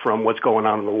feedback from what's going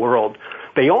on in the world.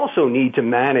 They also need to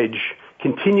manage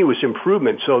continuous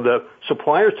improvement. So the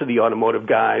suppliers to the automotive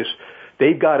guys,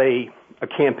 they've got a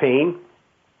campaign.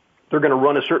 They're going to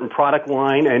run a certain product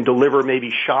line and deliver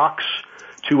maybe shocks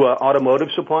to an automotive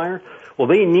supplier. Well,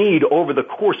 they need, over the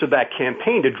course of that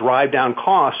campaign, to drive down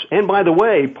costs. And by the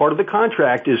way, part of the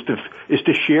contract is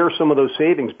to share some of those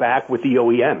savings back with the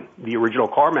OEM, the original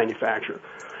car manufacturer.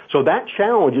 So that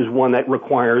challenge is one that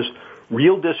requires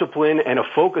real discipline and a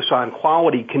focus on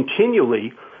quality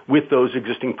continually with those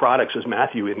existing products, as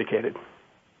Matthew indicated.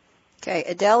 Okay,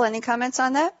 Adele, any comments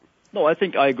on that? No, I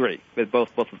think I agree with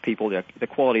both the people. The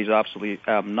quality is absolutely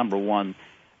number one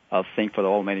thing for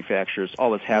all manufacturers.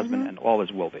 Always has been and always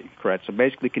will be. Correct. So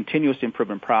basically, continuous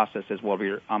improvement process is what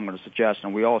I'm going to suggest,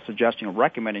 and we're all suggesting and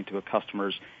recommending to our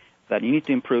customers that you need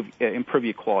to improve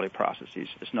your quality processes.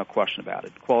 There's no question about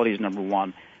it. Quality is number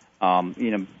one.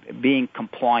 Being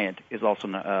compliant is also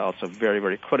very,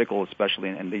 very critical, especially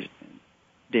in these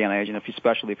day and age, and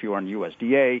especially if you are in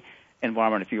USDA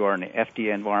environment, if you are in an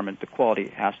FDA environment, the quality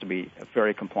has to be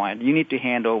very compliant. You need to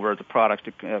hand over the products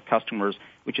to customers,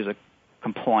 which is a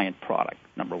compliant product,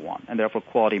 number one, and therefore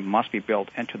quality must be built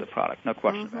into the product, no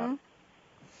question about it.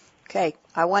 Okay,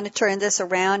 I want to turn this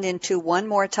around into one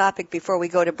more topic before we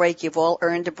go to break. You've all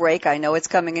earned a break. I know it's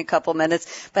coming in a couple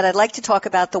minutes, but I'd like to talk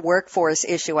about the workforce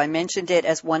issue. I mentioned it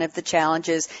as one of the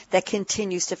challenges that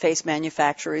continues to face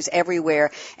manufacturers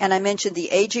everywhere. And I mentioned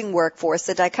the aging workforce,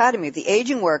 the dichotomy of the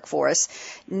aging workforce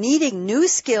needing new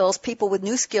skills, people with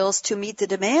new skills to meet the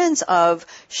demands of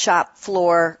shop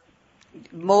floor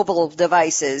mobile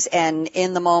devices and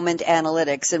in-the-moment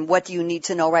analytics, and what do you need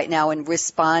to know right now in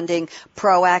responding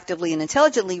proactively and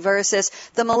intelligently versus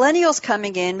the millennials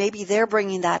coming in. Maybe they're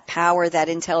bringing that power, that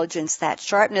intelligence, that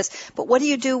sharpness, but what do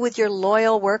you do with your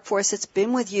loyal workforce that's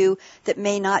been with you that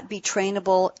may not be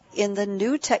trainable in the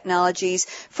new technologies?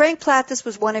 Frank Platt, this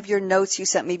was one of your notes you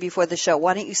sent me before the show.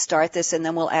 Why don't you start this, and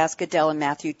then we'll ask Adele and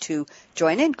Matthew to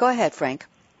join in. Go ahead, Frank.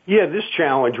 Yeah, this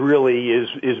challenge really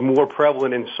is more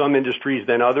prevalent in some industries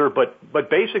than other, but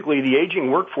basically the aging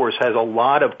workforce has a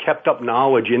lot of kept up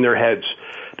knowledge in their heads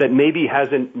that maybe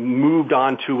hasn't moved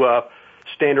on to a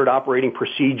standard operating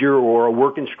procedure or a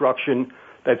work instruction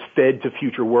that's fed to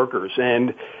future workers.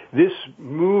 And this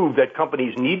move that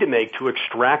companies need to make to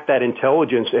extract that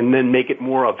intelligence and then make it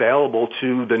more available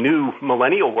to the new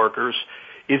millennial workers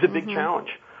is a big challenge.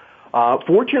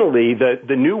 Fortunately,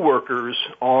 the new workers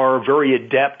are very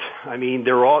adept. I mean,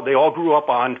 they all grew up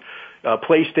on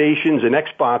PlayStations and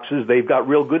Xboxes. They've got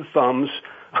real good thumbs.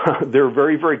 They're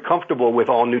very, very comfortable with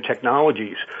all new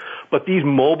technologies. But these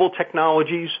mobile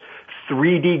technologies,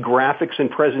 3D graphics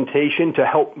and presentation to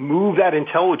help move that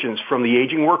intelligence from the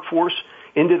aging workforce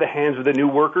into the hands of the new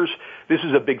workers, this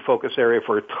is a big focus area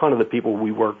for a ton of the people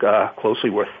we work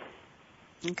closely with.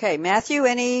 Okay, Matthew,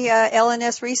 any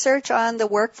LNS research on the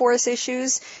workforce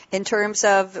issues in terms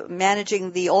of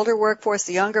managing the older workforce,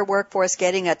 the younger workforce,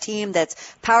 getting a team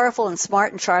that's powerful and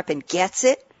smart and sharp and gets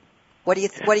it? What do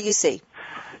you see?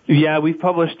 Yeah, we've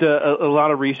published a lot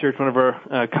of research. One of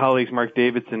our colleagues, Mark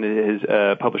Davidson,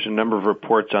 has published a number of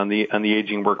reports on the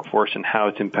aging workforce and how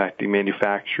it's impacting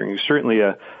manufacturing. Certainly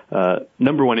a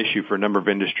number one issue for a number of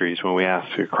industries when we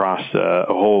ask across a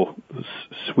whole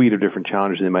suite of different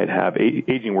challenges they might have.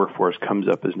 Aging workforce comes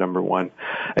up as number one.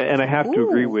 And I have to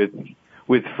agree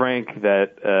with Frank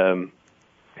that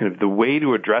kind of the way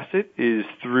to address it is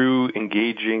through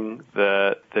engaging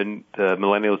the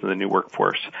millennials and the new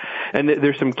workforce. And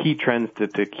there's some key trends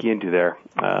to key into there.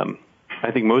 I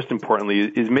think most importantly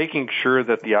is making sure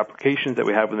that the applications that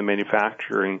we have in the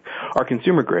manufacturing are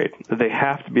consumer grade. They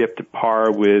have to be up to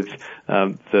par with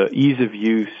the ease of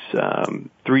use,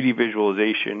 3D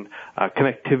visualization,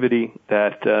 connectivity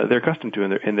that they're accustomed to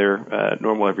in their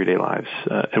normal everyday lives.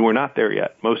 And we're not there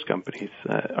yet. Most companies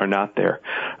are not there.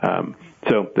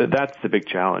 So that's the big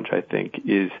challenge, I think,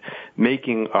 is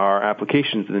making our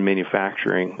applications in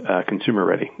manufacturing consumer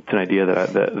ready. It's an idea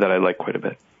that I like quite a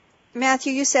bit.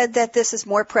 Matthew, you said that this is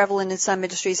more prevalent in some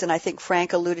industries, and I think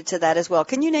Frank alluded to that as well.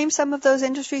 Can you name some of those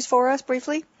industries for us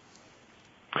briefly?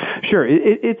 Sure.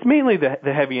 It's mainly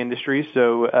the heavy industries,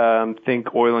 so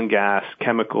think oil and gas,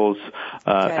 chemicals,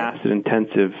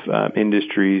 acid-intensive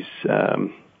industries,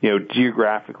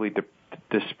 geographically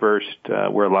dispersed,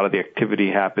 where a lot of the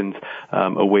activity happens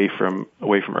away from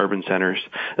urban centers.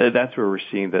 That's where we're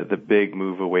seeing the big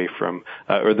move away from,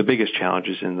 or the biggest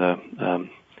challenges in the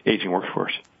aging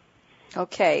workforce.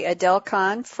 Okay, Adele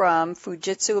Khan from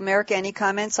Fujitsu America. Any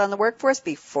comments on the workforce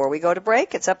before we go to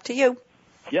break? It's up to you.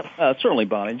 Yep, certainly,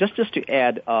 Bonnie. Just to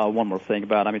add one more thing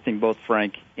about, I think both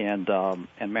Frank and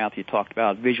Matthew talked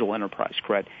about visual enterprise,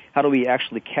 correct? How do we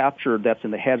actually capture that's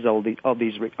in the heads of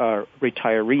these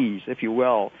retirees, if you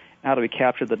will? How do we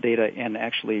capture the data and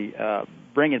actually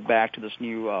bring it back to this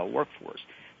new workforce?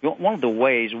 One of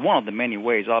the many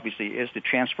ways, obviously, is the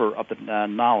transfer of the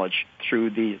knowledge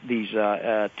through these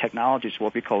technologies,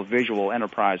 what we call visual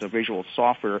enterprise or visual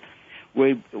software.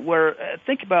 Where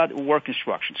think about work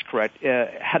instructions, correct?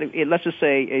 Let's just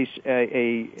say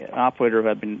an operator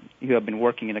who have been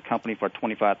working in a company for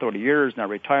 25, 30 years, now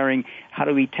retiring. How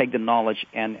do we take the knowledge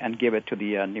and give it to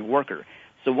the new worker?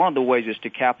 So one of the ways is to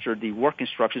capture the work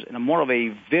instructions in a more of a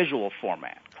visual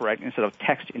format, correct, instead of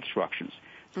text instructions.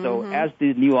 So as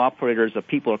the new operators, the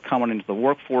people are coming into the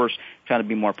workforce, trying to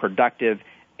be more productive,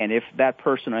 and if that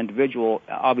person or individual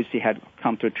obviously had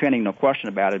come through training, no question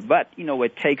about it, but,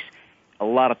 it takes a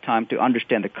lot of time to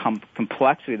understand the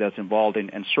complexity that's involved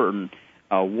in certain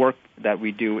work that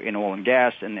we do in oil and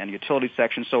gas and utility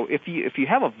section. So if you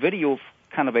have a video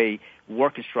kind of a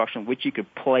work instruction which you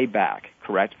could play back,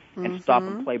 correct, and stop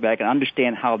and play back and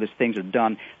understand how these things are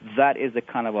done, that is the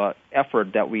kind of a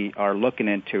effort that we are looking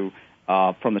into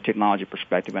from the technology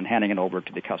perspective and handing it over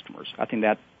to the customers. I think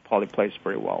that probably plays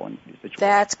very well in these situations.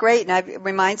 That's great, and it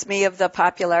reminds me of the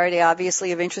popularity,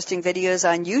 obviously, of interesting videos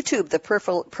on YouTube, the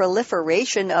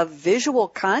proliferation of visual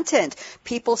content.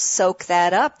 People soak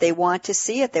that up. They want to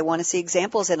see it. They want to see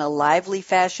examples in a lively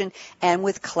fashion and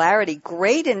with clarity.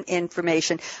 Great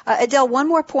information. Adele, one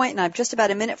more point, and I'm just about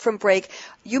a minute from break.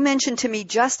 You mentioned to me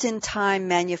just-in-time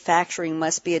manufacturing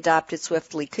must be adopted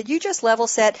swiftly. Could you just level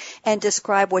set and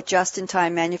describe what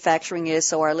just-in-time manufacturing is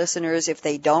so our listeners, if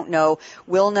they don't know,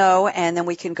 will know, and then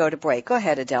we can go to break. Go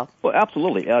ahead, Adele. Well,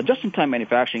 absolutely. Just-in-time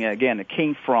manufacturing, again, it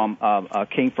came from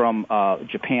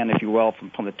Japan, if you will,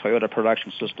 from the Toyota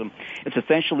production system. It's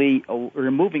essentially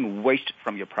removing waste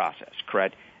from your process,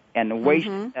 correct? And the waste,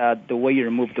 the way you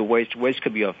remove the waste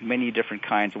could be of many different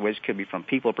kinds. Waste could be from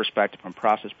people perspective, from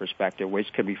process perspective.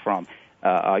 Waste could be from,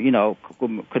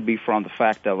 could be from the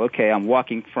fact of, okay, I'm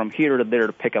walking from here to there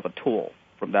to pick up a tool.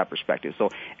 From that perspective. So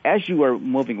as you are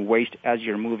moving waste, as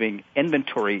you're moving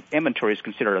inventory is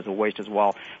considered as a waste as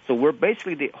well. So we're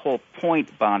basically, the whole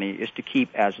point, Bonnie, is to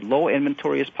keep as low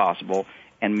inventory as possible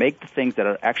and make the things that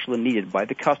are actually needed by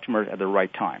the customer at the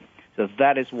right time. So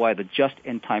that is why the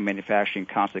just-in-time manufacturing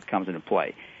concept comes into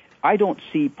play. I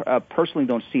personally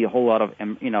don't see a whole lot of,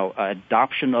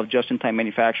 adoption of just-in-time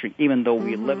manufacturing, even though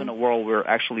we live in a world where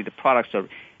actually the products are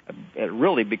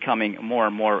really becoming more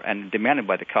and more and demanded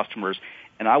by the customers.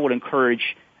 And I would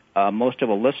encourage most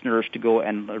of our listeners to go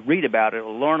and read about it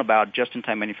or learn about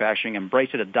just-in-time manufacturing,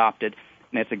 embrace it, adopt it.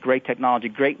 And it's a great technology,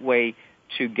 great way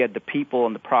to get the people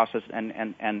and the process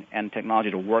and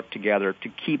technology to work together to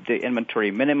keep the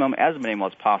inventory minimal as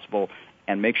possible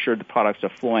and make sure the products are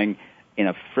flowing in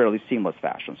a fairly seamless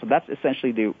fashion. So that's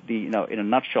essentially in a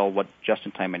nutshell what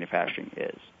just-in-time manufacturing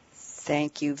is.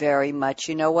 Thank you very much.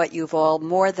 You know what? You've all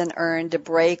more than earned a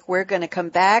break. We're going to come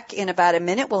back in about a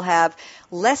minute. We'll have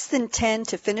less than 10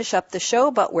 to finish up the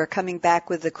show, but we're coming back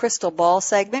with the Crystal Ball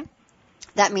segment.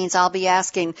 That means I'll be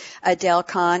asking Adele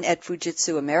Kahn at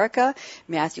Fujitsu America,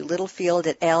 Matthew Littlefield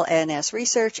at LNS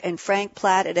Research, and Frank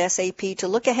Platt at SAP to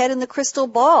look ahead in the crystal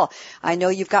ball. I know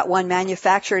you've got one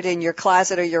manufactured in your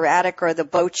closet or your attic or the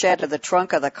boat shed or the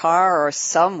trunk of the car or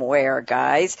somewhere,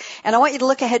 guys. And I want you to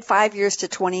look ahead 5 years to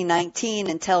 2019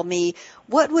 and tell me,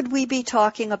 what would we be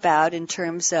talking about in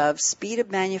terms of speed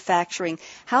of manufacturing?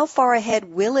 How far ahead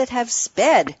will it have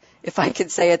sped, if I can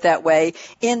say it that way,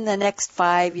 in the next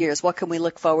 5 years? What can we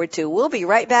look forward to? We'll be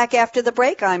right back after the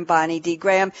break. I'm Bonnie D.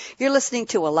 Graham. You're listening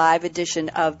to a live edition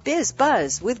of Biz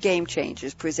Buzz with Game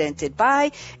Changers, presented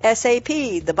by SAP.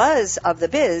 The buzz of the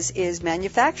biz is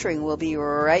manufacturing. We'll be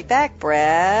right back.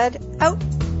 Brad, out.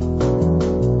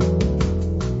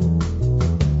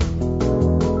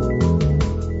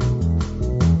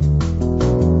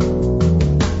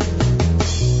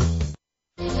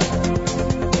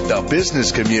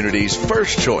 Business community's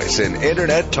first choice in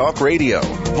Internet Talk Radio.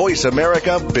 Voice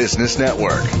America Business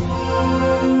Network.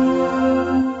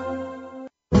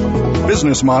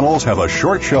 Business models have a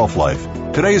short shelf life.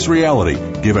 Today's reality,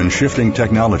 given shifting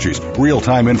technologies,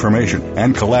 real-time information,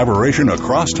 and collaboration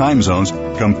across time zones,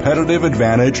 competitive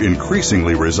advantage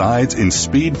increasingly resides in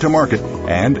speed to market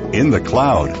and in the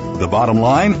cloud. The bottom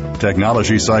line?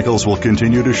 Technology cycles will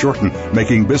continue to shorten,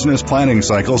 making business planning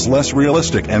cycles less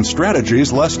realistic and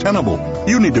strategies less tenable.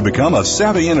 You need to become a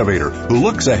savvy innovator who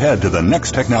looks ahead to the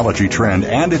next technology trend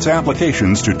and its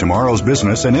applications to tomorrow's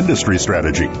business and industry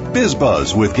strategy.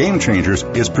 BizBuzz with Game Changers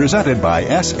is presented by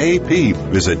SAP.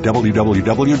 Visit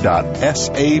www.sap.com.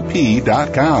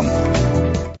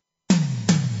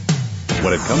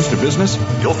 When it comes to business,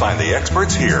 you'll find the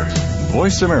experts here.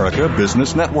 Voice America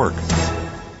Business Network.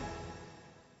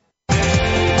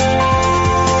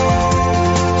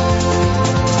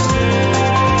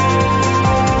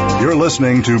 You're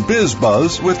listening to Biz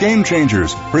Buzz with Game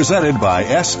Changers, presented by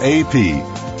SAP.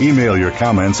 Email your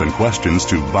comments and questions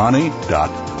to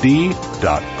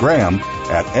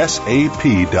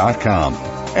bonnie.d.graham@sap.com.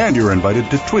 And you're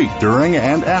invited to tweet during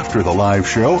and after the live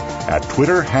show at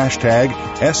Twitter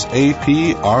 #SAPRADIO.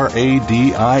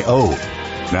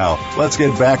 Now, let's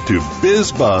get back to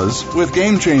Biz Buzz with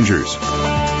Game Changers.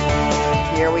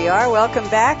 Here we are. Welcome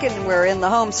back, and we're in the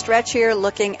home stretch here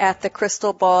looking at the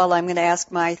crystal ball. I'm going to ask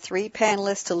my three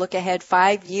panelists to look ahead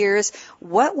 5 years.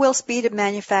 What will speed of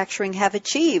manufacturing have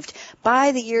achieved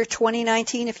by the year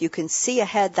 2019? If you can see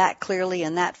ahead that clearly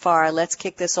and that far, let's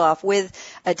kick this off with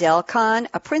Adele Khan,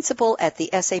 a principal at the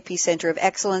SAP Center of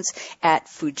Excellence at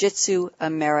Fujitsu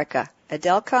America.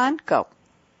 Adele Khan, go.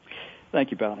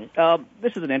 Thank you, Bonnie.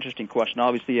 This is an interesting question.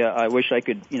 Obviously, I wish I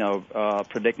could,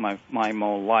 predict my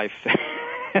own life.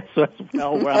 So as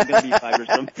well, where I'm going to be 5 years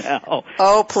from now.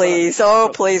 Oh,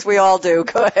 please. We all do.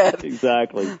 Go ahead.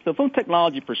 Exactly. So from a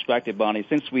technology perspective, Bonnie,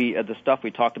 since the stuff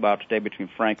we talked about today between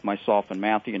Frank, myself, and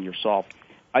Matthew and yourself,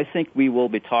 I think we will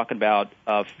be talking about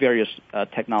various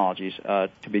technologies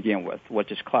to begin with,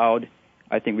 which is cloud.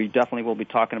 I think we definitely will be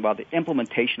talking about the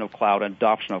implementation of cloud and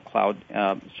adoption of cloud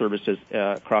services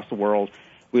across the world.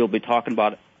 We'll be talking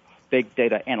about big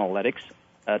data analytics.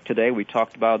 Today we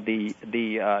talked about the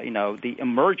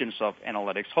emergence of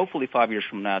analytics. Hopefully 5 years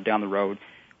from now, down the road,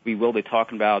 we will be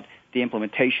talking about the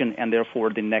implementation and therefore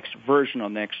the next version or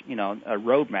next a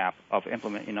roadmap of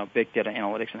big data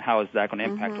analytics and how is that going to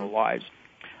impact our lives.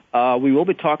 We will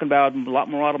be talking about a lot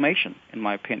more automation, in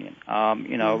my opinion.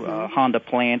 Honda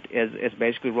plant is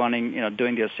basically running,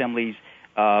 doing the assemblies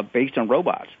based on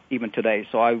robots even today.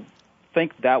 So I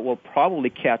think that will probably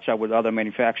catch up with other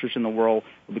manufacturers in the world.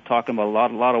 We'll be talking about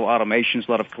a lot of automations,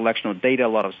 a lot of collection of data, a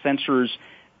lot of sensors,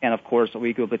 and of course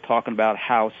we will be talking about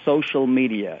how social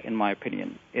media, in my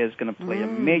opinion, is going to play a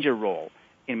major role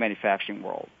in manufacturing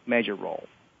world, major role.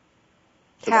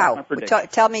 So how?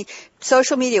 Tell me,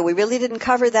 social media, we really didn't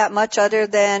cover that much other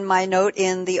than my note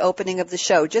in the opening of the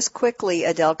show. Just quickly,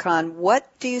 Adele Khan, what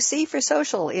do you see for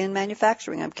social in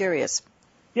manufacturing? I'm curious.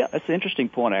 Yeah, that's an interesting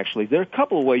point, actually. There are a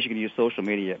couple of ways you can use social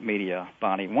media,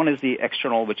 Bonnie. One is the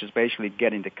external, which is basically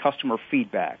getting the customer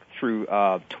feedback through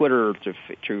Twitter, through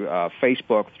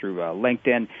Facebook, through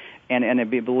LinkedIn. And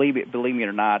believe me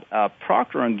or not,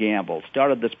 Procter & Gamble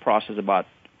started this process about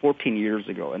 14 years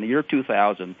ago. In the year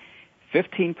 2000,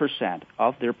 15%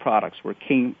 of their products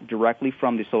came directly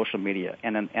from the social media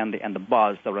and the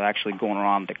buzz that was actually going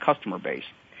around the customer base.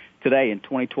 Today, in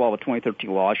 2012 or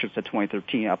 2013, well, I should say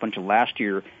 2013, up until last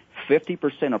year,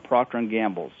 50% of Procter &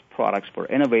 Gamble's products were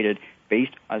innovated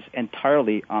based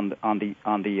entirely on the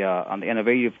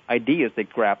innovative ideas they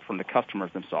grabbed from the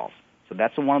customers themselves. So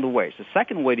that's one of the ways. The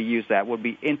second way to use that would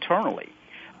be internally.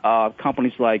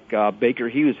 Companies like Baker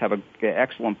Hughes have an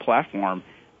excellent platform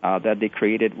that they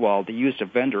created. Well, they used a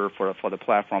vendor for the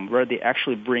platform where they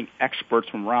actually bring experts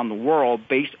from around the world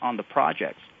based on the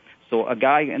projects. So a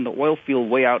guy in the oil field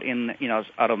way out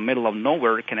out of the middle of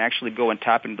nowhere can actually go and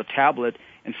tap into the tablet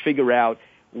and figure out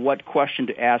what question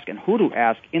to ask and who to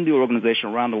ask in the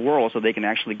organization around the world so they can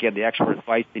actually get the expert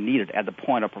advice they needed at the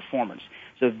point of performance.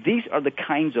 So these are the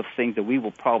kinds of things that we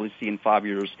will probably see in 5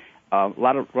 years, a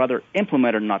lot of rather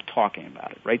implemented, not talking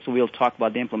about it, right? So we'll talk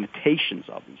about the implementations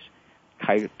of these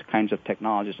kinds of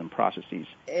technologies and processes.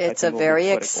 It's a very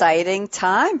exciting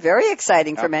time, very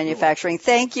exciting for manufacturing.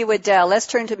 Thank you, Adele. Let's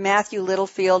turn to Matthew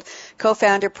Littlefield,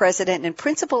 co-founder, president, and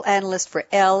principal analyst for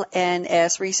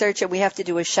LNS Research. And we have to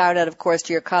do a shout-out, of course,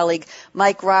 to your colleague,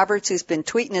 Mike Roberts, who's been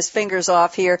tweeting his fingers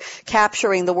off here,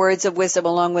 capturing the words of wisdom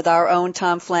along with our own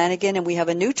Tom Flanagan. And we have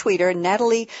a new tweeter,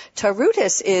 Natalie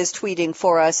Tarutis, is tweeting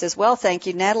for us as well. Thank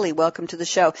you, Natalie. Welcome to the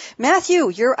show. Matthew,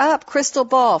 you're up. Crystal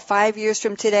ball, 5 years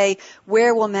from today.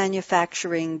 Where will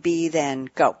manufacturing be then?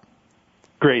 Go.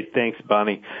 Great. Thanks,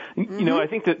 Bonnie. I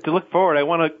think to look forward, I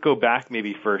want to go back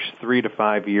maybe first 3 to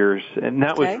 5 years. And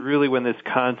that was really when this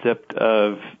concept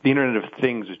of the Internet of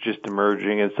Things was just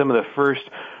emerging. And some of the first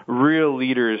real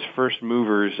leaders, first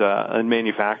movers on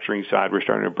manufacturing side were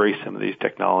starting to embrace some of these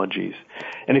technologies.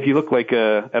 And if you look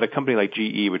at a company like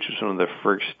GE, which was one of the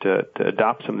first to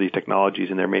adopt some of these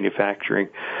technologies in their manufacturing,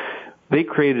 they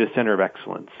created a center of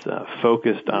excellence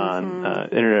focused on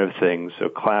Internet of Things, so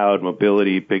cloud,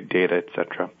 mobility, big data, et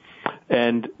cetera.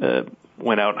 And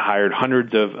went out and hired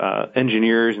hundreds of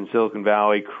engineers in Silicon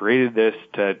Valley, created this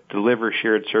to deliver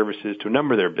shared services to a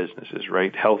number of their businesses,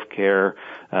 right? Healthcare,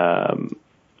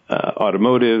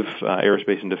 automotive,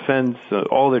 aerospace and defense,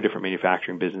 all their different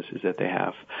manufacturing businesses that they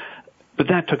have. But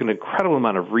that took an incredible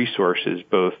amount of resources,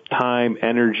 both time,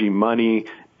 energy, money,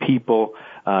 people,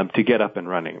 to get up and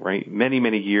running, right? Many,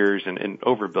 many years and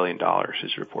over $1 billion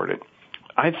is reported.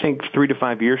 I think 3 to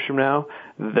 5 years from now,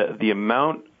 the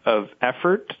amount of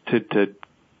effort to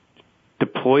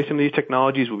deploy some of these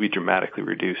technologies will be dramatically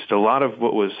reduced. A lot of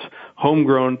what was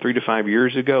homegrown 3 to 5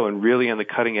 years ago and really on the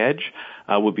cutting edge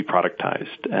will be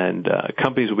productized, and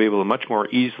companies will be able to much more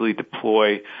easily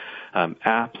deploy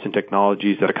apps and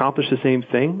technologies that accomplish the same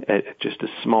thing at just a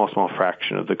small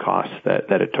fraction of the cost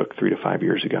that it took 3 to 5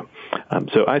 years ago.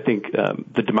 So I think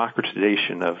the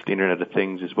democratization of the Internet of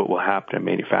Things is what will happen in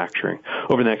manufacturing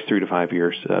over the next 3 to 5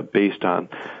 years based on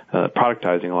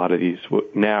productizing a lot of these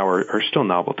now are still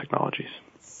novel technologies.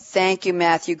 Thank you,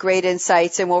 Matthew. Great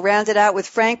insights. And we'll round it out with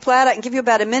Frank Platt. I can give you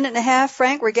about a minute and a half.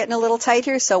 Frank, we're getting a little tight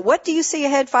here. So what do you see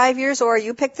ahead 5 years, or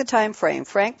you pick the time frame?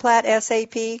 Frank Platt,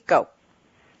 SAP, go.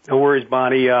 No worries,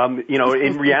 Bonnie.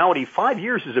 In reality, 5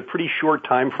 years is a pretty short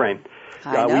time frame.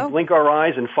 We blink our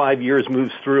eyes and 5 years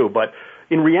moves through. But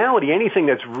in reality, anything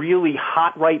that's really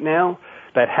hot right now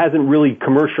that hasn't really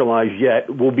commercialized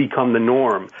yet will become the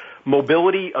norm.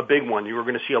 Mobility, a big one. You're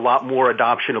going to see a lot more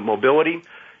adoption of mobility.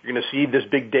 You're going to see this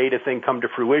big data thing come to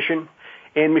fruition.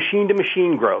 And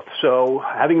machine-to-machine growth. So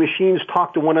having machines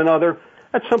talk to one another,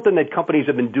 that's something that companies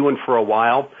have been doing for a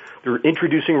while. They're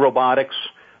introducing robotics.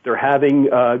 They're having,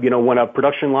 when a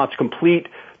production lot's complete,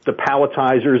 the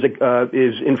palletizer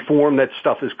is informed that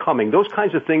stuff is coming. Those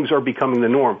kinds of things are becoming the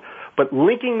norm. But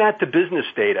linking that to business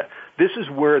data, this is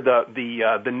where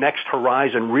the next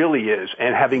horizon really is.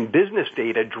 And having business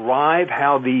data drive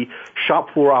how the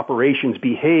shop floor operations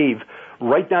behave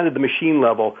right down to the machine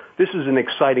level, this is an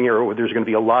exciting area where there's going to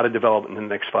be a lot of development in the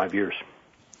next 5 years.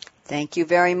 Thank you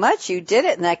very much. You did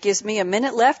it, and that gives me a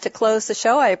minute left to close the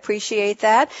show. I appreciate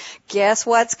that. Guess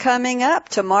what's coming up?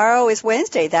 Tomorrow is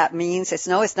Wednesday. That means it's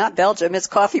not Belgium. It's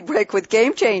Coffee Break with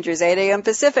Game Changers, 8 a.m.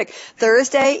 Pacific.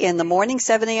 Thursday in the morning,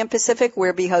 7 a.m. Pacific,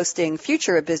 we'll be hosting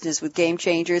Future of Business with Game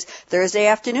Changers. Thursday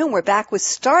afternoon, we're back with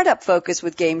Startup Focus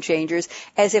with Game Changers.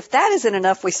 As if that isn't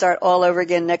enough, we start all over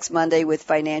again next Monday with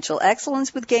Financial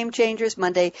Excellence with Game Changers,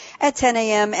 Monday at 10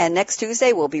 a.m. And next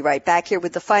Tuesday, we'll be right back here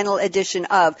with the final edition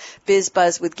of Biz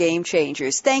Buzz with Game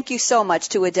Changers. Thank you so much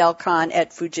to Adele Khan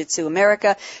at Fujitsu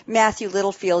America, Matthew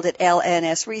Littlefield at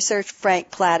LNS Research,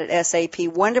 Frank Platt at SAP.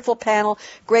 Wonderful panel,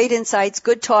 great insights,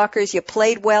 good talkers. You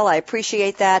played well. I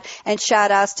appreciate that. And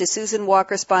shout outs to Susan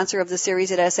Walker, sponsor of the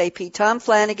series at SAP, Tom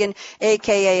Flanagan,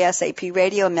 aka SAP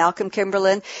Radio, Malcolm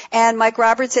Kimberlin, and Mike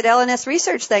Roberts at LNS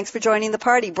Research. Thanks for joining the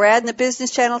party. Brad and the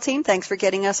Business Channel team, thanks for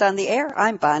getting us on the air.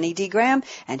 I'm Bonnie D. Graham,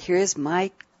 and here's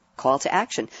my call to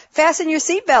action. Fasten your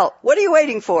seatbelt. What are you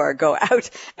waiting for? Go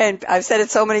out. And I've said it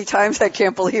so many times, I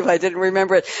can't believe I didn't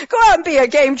remember it. Go out and be a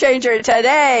game changer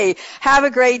today. Have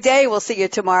a great day. We'll see you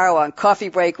tomorrow on Coffee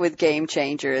Break with Game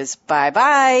Changers.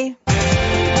 Bye-bye.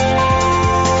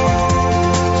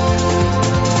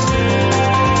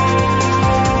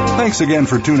 Thanks again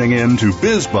for tuning in to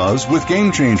Biz Buzz with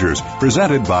Game Changers,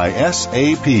 presented by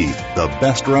SAP. The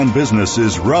best-run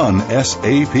businesses run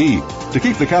SAP. To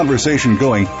keep the conversation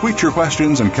going, tweet your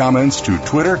questions and comments to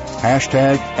Twitter, #SAPRADIO.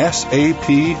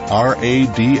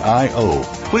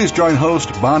 Please join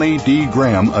host Bonnie D.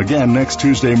 Graham again next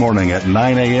Tuesday morning at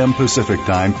 9 a.m. Pacific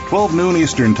Time, 12 noon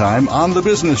Eastern Time on the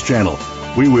Business Channel.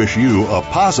 We wish you a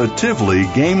positively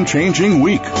game-changing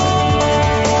week.